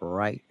out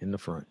right in the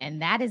front.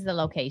 And that is the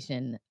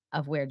location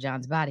of where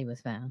John's body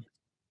was found.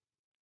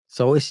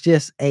 So it's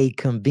just a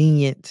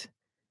convenient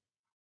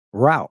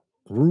route.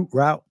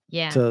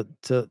 Yeah.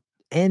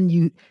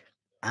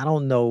 I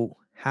don't know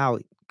how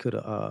it could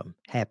have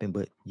happened,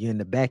 but you're in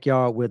the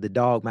backyard where the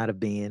dog might have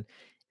been,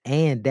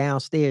 and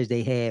downstairs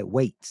they had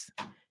weights,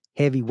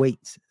 heavy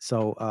weights.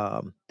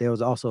 So there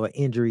was also an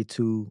injury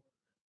to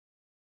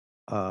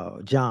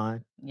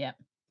John. Yep.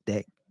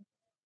 That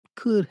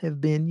could have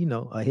been,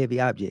 a heavy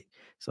object.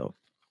 So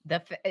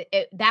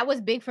that was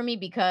big for me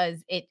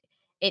because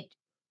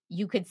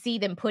you could see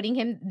them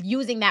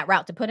using that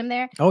route to put him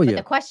there. Oh, yeah. But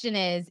the question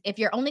is, if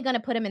you're only going to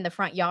put him in the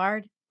front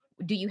yard,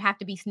 do you have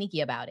to be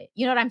sneaky about it?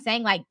 You know what I'm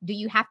saying? Like, do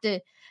you have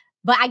to?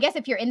 But I guess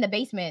if you're in the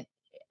basement,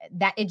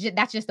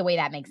 that's just the way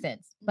that makes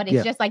sense. But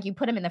it's just like you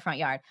put him in the front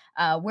yard.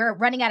 We're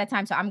running out of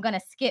time, so I'm going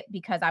to skip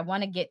because I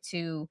want to get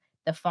to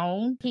the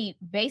phone.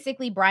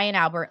 Brian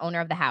Albert,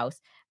 owner of the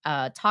house,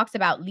 talks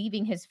about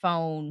leaving his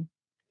phone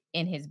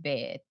in his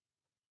bed.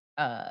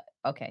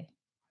 Okay.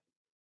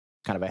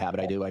 Kind of a habit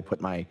I do. I put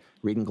my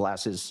reading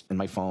glasses and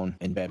my phone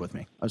in bed with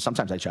me.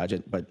 Sometimes I charge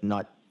it, but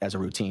not as a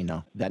routine,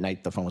 no. That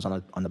night, the phone was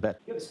on the bed.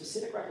 You have a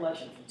specific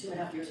recollection from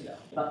 2.5 years ago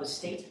about the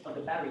state of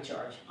the battery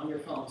charge on your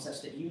phone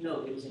such that you know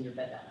it was in your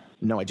bed that night.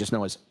 No, I just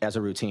know as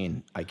a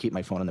routine, I keep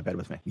my phone on the bed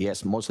with me.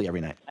 Yes, mostly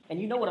every night.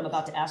 And you know what I'm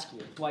about to ask you.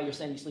 That's why you're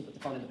saying you sleep with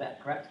the phone in the bed,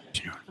 correct?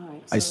 Sure. All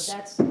right, so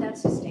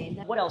that's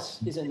sustained. What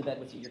else is in the bed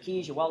with you? Your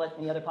keys, your wallet,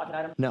 any other pocket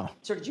item? No.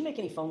 Sir, did you make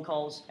any phone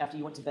calls after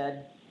you went to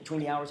bed between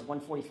the hours of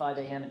 1:45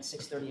 a.m. and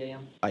 6:30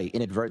 a.m.? I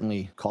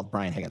inadvertently called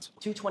Brian Higgins.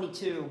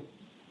 2:22,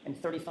 and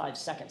 35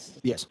 seconds.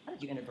 Yes. How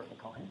did you inadvertently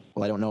call him?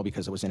 Well, I don't know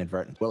because it was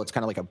inadvertent. Well, it's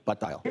kind of like a butt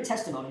dial. Your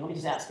testimony, let me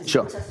just ask, is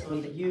Sure. your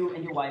testimony that you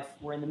and your wife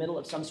were in the middle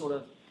of some sort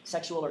of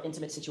sexual or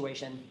intimate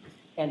situation,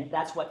 and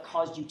that's what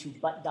caused you to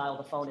butt dial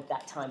the phone at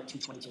that time at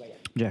 2:22 a.m.?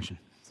 Objection.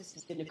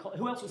 Did Nicole,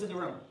 who else was in the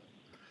room?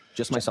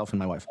 Just myself and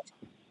my wife.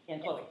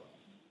 And Chloe.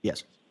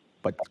 Yes.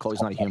 But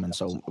Chloe's not a human,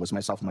 so it was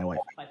myself and my wife.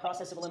 By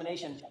process of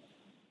elimination,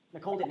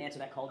 Nicole didn't answer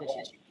that call, did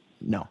she?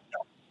 No.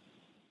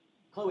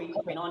 Chloe,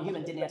 a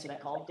non-human, didn't answer that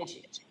call, did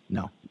she?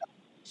 No.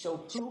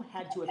 So who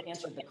had to have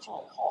answered the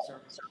call, sir?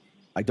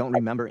 I don't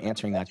remember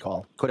answering that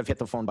call. Could have hit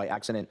the phone by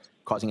accident,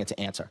 causing it to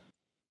answer.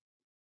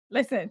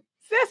 Listen,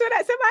 that's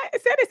what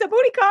somebody said. It's a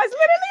booty call. It's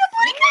literally a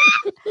booty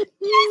call.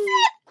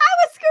 Listen, I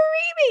was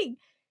screaming.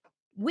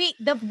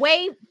 The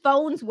way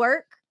phones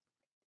work,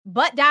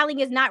 butt dialing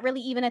is not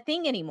really even a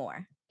thing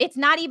anymore. It's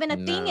not even a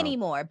thing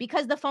anymore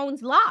because the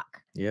phone's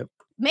lock. Yep.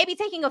 Maybe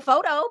taking a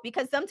photo,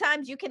 because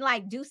sometimes you can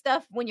like do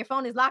stuff when your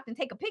phone is locked and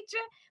take a picture,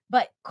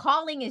 but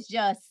calling is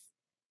just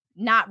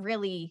not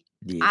really.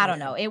 I don't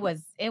know. It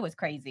was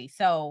crazy.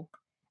 So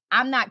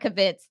I'm not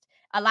convinced.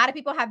 A lot of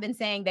people have been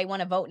saying they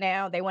want to vote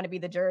now. They want to be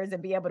the jurors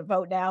and be able to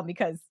vote now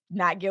because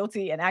not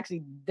guilty, and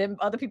actually them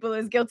other people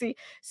is guilty.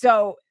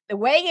 So the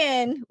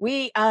weigh in,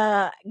 we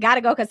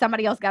gotta go because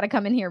somebody else got to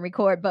come in here and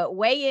record. But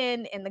weigh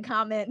in the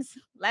comments.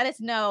 Let us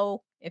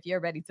know if you're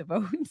ready to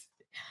vote.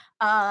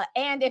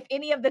 And if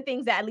any of the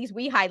things that at least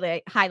we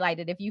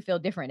highlighted, if you feel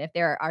different, if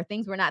there are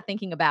things we're not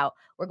thinking about,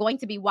 we're going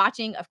to be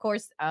watching, of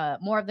course,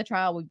 more of the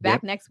trial. We'll be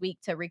back next week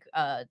to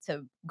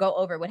go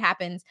over what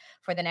happens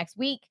for the next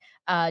week.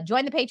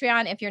 Join the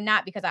Patreon if you're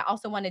not, because I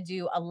also want to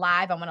do a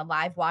live. I want to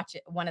live watch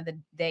one of the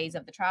days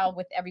of the trial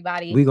with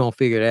everybody. We're going to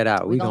figure that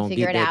out. We're going to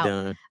figure get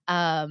that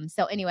done.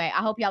 So anyway,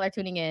 I hope y'all are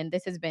tuning in.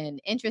 This has been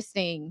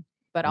interesting,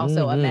 but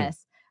also a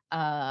mess.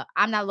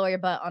 I'm Not a Lawyer,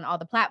 but on all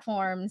the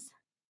platforms.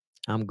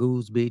 I'm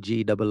Goose, Big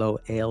G,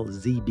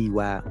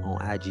 OOLZBY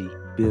on IG,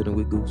 Building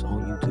with Goose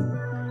on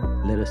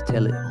YouTube. Let us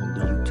tell it on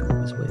the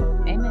YouTube as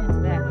well. Amen.